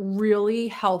like really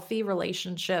healthy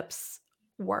relationships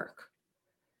work.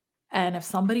 And if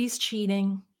somebody's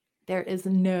cheating, there is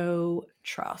no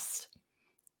trust,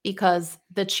 because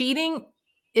the cheating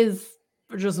is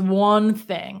just one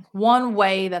thing, one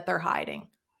way that they're hiding.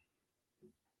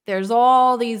 There's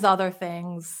all these other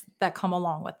things that come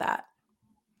along with that.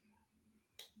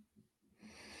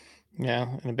 Yeah.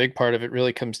 And a big part of it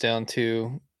really comes down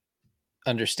to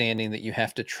understanding that you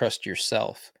have to trust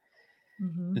yourself,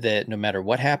 Mhm. that no matter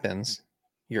what happens,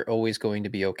 you're always going to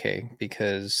be okay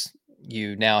because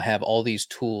you now have all these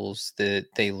tools that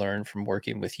they learn from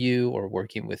working with you or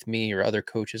working with me or other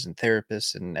coaches and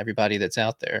therapists and everybody that's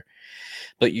out there.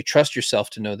 But you trust yourself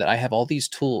to know that I have all these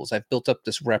tools. I've built up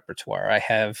this repertoire. I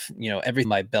have, everything in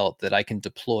my belt that I can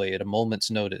deploy at a moment's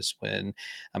notice when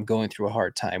I'm going through a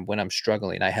hard time, when I'm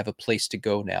struggling. I have a place to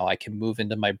go now. I can move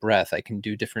into my breath. I can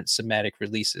do different somatic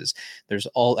releases.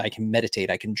 I can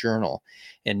meditate. I can journal.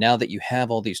 And now that you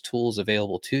have all these tools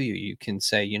available to you, you can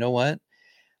say, you know what?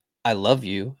 I love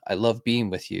you. I love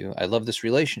being with you. I love this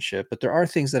relationship, but there are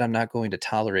things that I'm not going to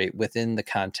tolerate within the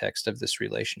context of this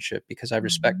relationship because I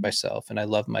respect Mhm. myself and I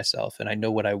love myself and I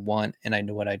know what I want and I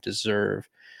know what I deserve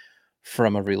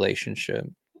from a relationship.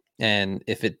 And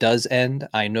if it does end,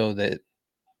 I know that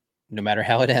no matter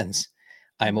how it ends,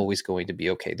 I'm Yeah, always going to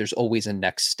be okay. There's always a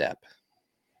next step.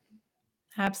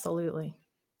 absolutely.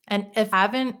 And if I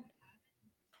haven't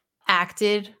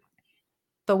acted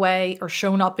the way or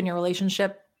shown up in your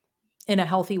relationship in a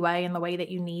healthy way, in the way that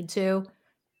you need to,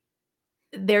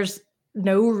 there's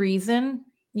no reason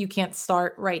you can't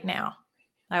start right now.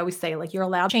 I always say, like, you're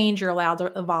allowed to change, you're allowed to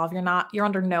evolve. You're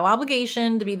under no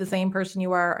obligation to be the same person you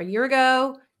were a year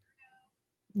ago,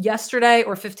 yesterday,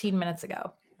 or 15 minutes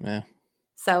ago. Yeah.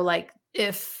 So, like,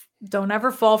 if don't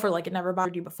ever fall for, like, it never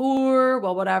bothered you before,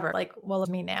 well, whatever. Like, well,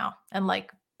 it's me now. And,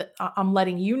 like, I'm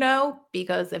letting you know,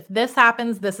 because if this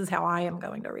happens, this is how I am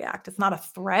going to react. It's not a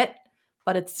threat,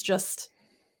 but it's just,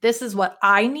 this is what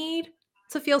I need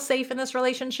to feel safe in this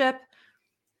relationship.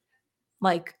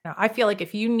 Like, I feel like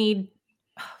if you need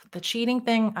the cheating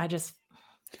thing,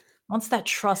 once that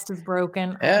trust is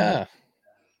broken, Yeah.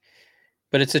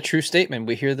 But it's a true statement.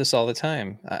 We hear this all the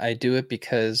time. I do it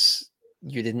because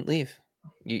you didn't leave.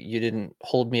 You didn't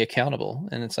hold me accountable.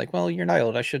 And it's like, well, you're not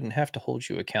old. I shouldn't have to hold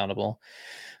you accountable.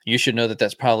 You should know that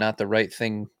that's probably not the right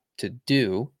thing to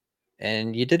do.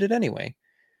 And you did it anyway,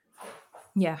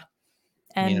 yeah. you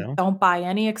And know? don't buy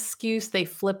any excuse they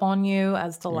flip on you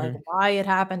as to, like, Mhm. why it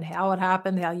happened, how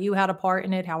you had a part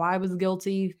in it, how I was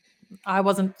guilty, I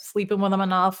wasn't sleeping with them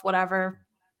enough, whatever.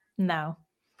 No,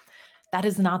 that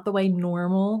is not the way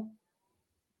normal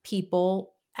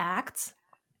people act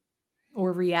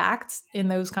or react in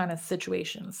those kind of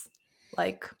situations.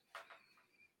 Like,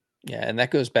 Yeah, and that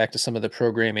goes back to some of the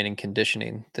programming and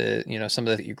conditioning that, some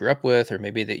of that you grew up with, or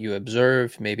maybe that you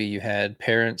observed. Maybe you had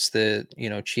parents that,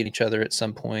 cheat each other at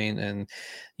some point and,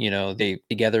 they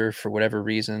together for whatever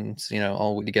reasons,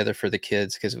 all together for the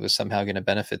kids because it was somehow going to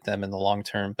benefit them in the long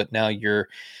term. But now you're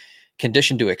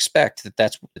conditioned to expect that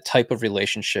that's the type of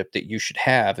relationship that you should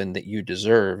have and that you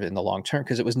deserve in the long term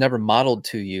because it was never modeled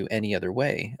to you any other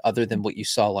way other than what you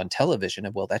saw on television.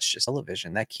 And well, that's just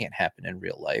television. That can't happen in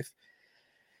real life.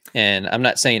 And I'm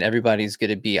not saying everybody's going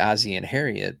to be Ozzy and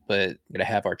Harriet, but we're going to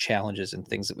have our challenges and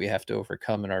things that we have to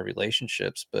overcome in our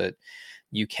relationships. But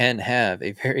you can have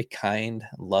a very kind,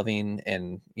 loving,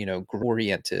 and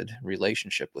oriented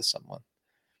relationship with someone.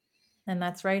 and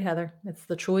that's right, Heather. It's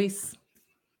the choice.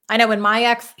 I know when my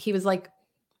ex, he was like,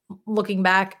 looking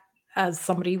back as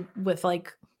somebody with,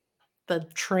 like, the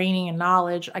training and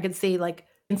knowledge, I could see, like,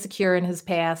 insecure in his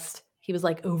past. He was,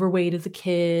 like, overweight as a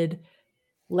kid,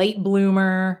 late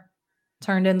bloomer,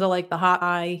 turned into, like, the hot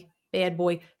guy, bad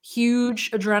boy,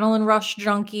 huge adrenaline rush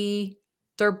junkie,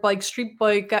 dirt bike, street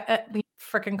bike,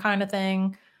 freaking kind of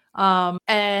thing.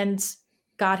 And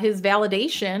got his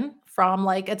validation from,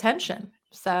 like, attention.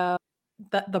 So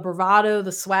the bravado,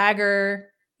 the swagger,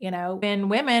 in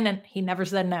women, and he never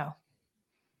said no.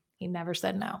 He never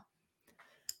said no.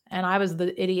 And I was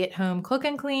the idiot home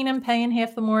cooking, cleaning, paying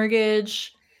half the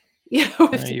mortgage, Uh,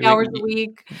 50 you, hours you a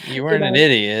week, you you weren't an know.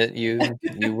 idiot.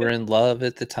 You were in love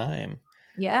at the time.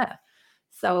 Yeah.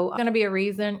 So, gonna be a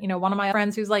reason, one of my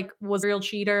friends who's, like, was a real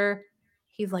cheater,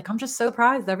 he's like, "I'm just so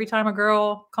surprised every time a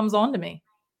girl comes on to me.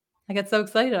 I get so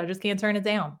excited, I just can't turn it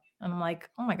down." And I'm like,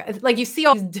 "Oh my god." It's like you see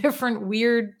all these different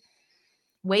weird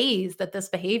ways that this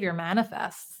behavior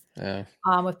manifests, Uh,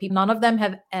 with people. None of them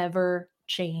have ever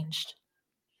changed.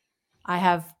 I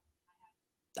have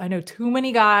I know too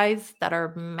many guys that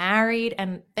are married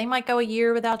and they might go a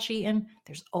year without cheating.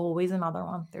 There's always another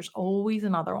one. There's always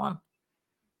another one.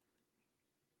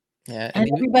 yeah, I And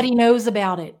mean, everybody knows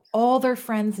about it. All their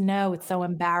friends know. It's so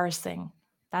embarrassing.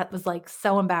 That was, like,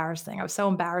 so embarrassing. I was so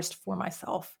embarrassed for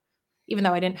myself, even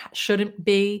though I didn't shouldn't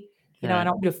be. I right.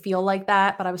 don't want to feel like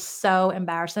that, but I was so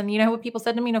embarrassed. And you know what people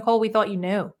said to me? "Nicole, we thought you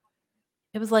knew."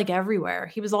 It was, like, everywhere.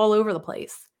 He was all over the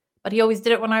place, but he always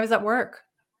did it when I was at work.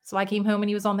 So I came home and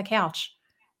he was on the couch,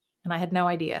 and I had no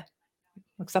idea,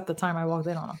 except the time I walked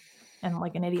in on him and,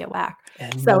 like, an idiot whack.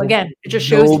 And So again, it just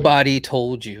shows you nobody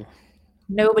told you.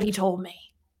 nobody told me.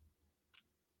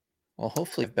 Well,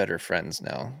 hopefully, you have better friends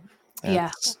now. Yeah.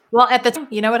 That's Well, at the time,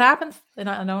 you know what happens? And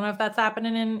I don't know if that's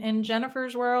happening in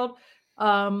Jennifer's world.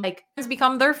 Like friends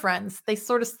become their friends. They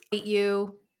sort of separate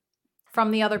you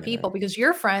from the other yeah. people because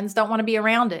your friends don't want to be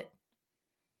around it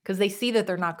because they see that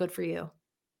they're not good for you.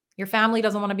 Your family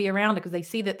doesn't want to be around it because they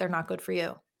see that they're not good for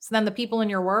you. So then the people in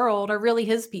your world are really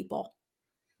his people.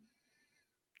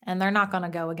 And they're not going to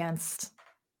go against.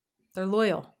 They're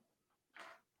loyal.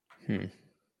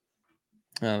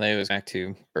 Well, they always back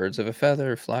to birds of a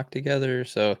feather flock together.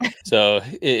 So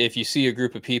if you see a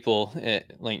group of people,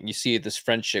 like you see this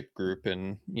friendship group,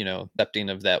 and accepting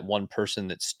of that one person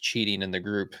that's cheating in the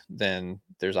group, then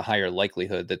there's a higher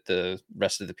likelihood that the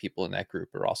rest of the people in that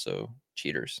group are also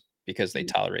cheaters because they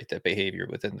tolerate that behavior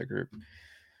within the group.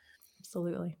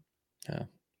 Absolutely. Yeah.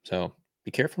 So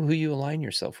be careful who you align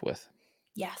yourself with.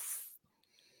 Yes.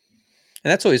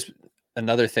 And that's always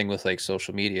another thing with like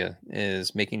social media,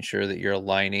 is making sure that you're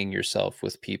aligning yourself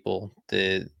with people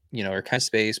that, are kind of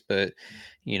space, but,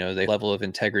 they level of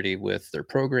integrity with their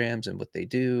programs and what they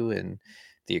do and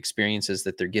the experiences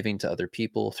that they're giving to other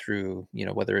people through,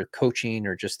 whether it's coaching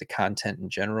or just the content in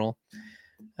general.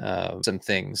 Some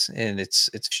things, and it's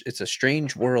a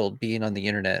strange world being on the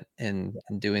internet and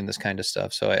doing this kind of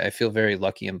stuff. So I feel very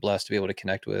lucky and blessed to be able to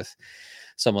connect with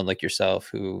someone like yourself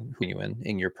who you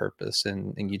in your purpose,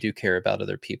 and you do care about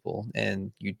other people,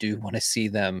 and you do want to see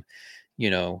them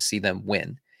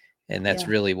win, and that's Yeah.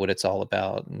 really what it's all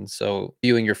about. And so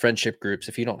viewing your friendship groups,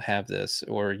 if you don't have this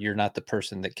or you're not the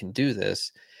person that can do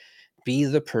this, be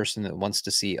the person that wants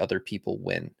to see other people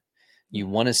win. You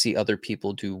want to see other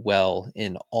people do well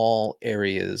in all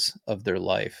areas of their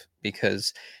life,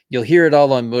 because you'll hear it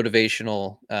all on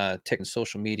motivational tech and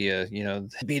social media,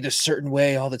 be this certain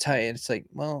way all the time. And it's like,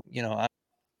 well,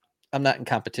 I'm not in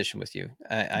competition with you.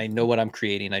 I know what I'm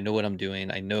creating. I know what I'm doing.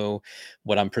 I know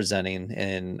what I'm presenting,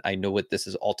 and I know what this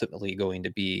is ultimately going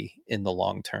to be in the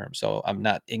long term. So I'm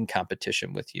not in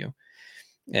competition with you,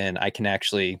 and I can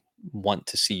actually want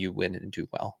to see you win and do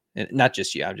well. And not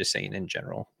just you, I'm just saying in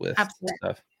general with Absolutely.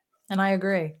 stuff. And I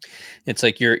agree. It's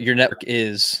like your network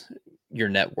is your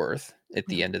net worth at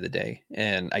the Yeah. end of the day.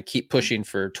 And I keep pushing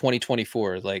for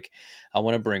 2024. Like, I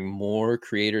want to bring more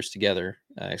creators together,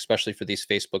 especially for these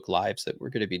Facebook lives that we're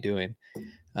going to be doing.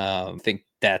 I think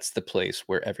that's the place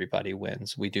where everybody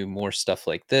wins. We do more stuff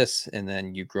like this, and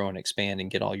then you grow and expand and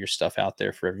get all your stuff out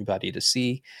there for everybody to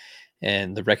see.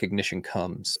 And the recognition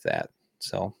comes that.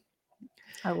 So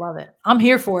I love it. I'm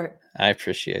here for it. I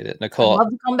appreciate it. I'd Nicole, love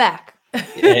to come back.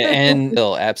 and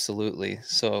Bill, absolutely.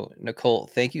 So, Nicole,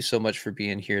 thank you so much for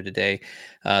being here today.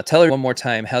 Tell her one more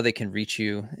time how they can reach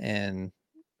you and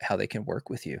how they can work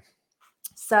with you.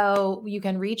 So you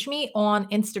can reach me on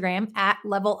Instagram at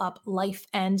Level Up Life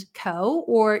and Co,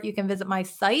 or you can visit my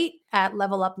site at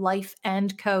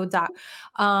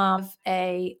levelupLifeandCo.com.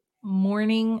 A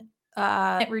morning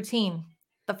routine.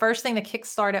 The first thing that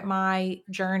kickstarted my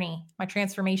journey, my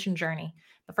transformation journey,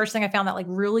 the first thing I found that like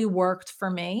really worked for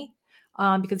me,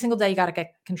 because single day you got to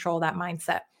get control of that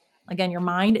mindset. Again, your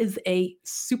mind is a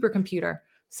supercomputer.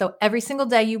 So every single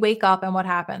day you wake up and what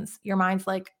happens? Your mind's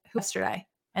like, who yesterday?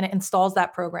 And it installs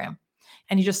that program,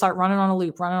 and you just start running on a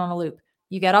loop.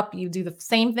 You get up, you do the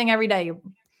same thing every day. You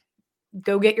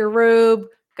go get your rube,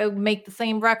 go make the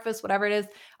same breakfast, whatever it is.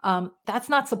 That's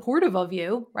not supportive of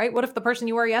you, right? What if the person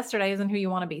you were yesterday isn't who you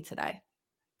want to be today?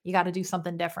 You got to do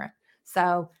something different.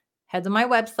 So head to my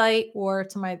website or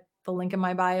to the link in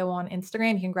my bio on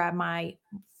Instagram. You can grab my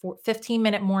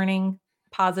 15-minute morning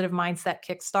positive mindset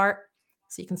kickstart,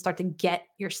 so you can start to get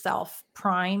yourself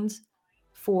primed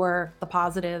for the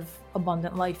positive,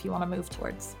 abundant life you want to move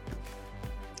towards.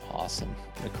 Awesome.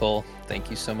 Nicole,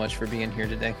 thank you so much for being here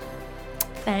today.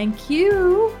 Thank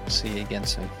you. See you again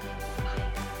soon.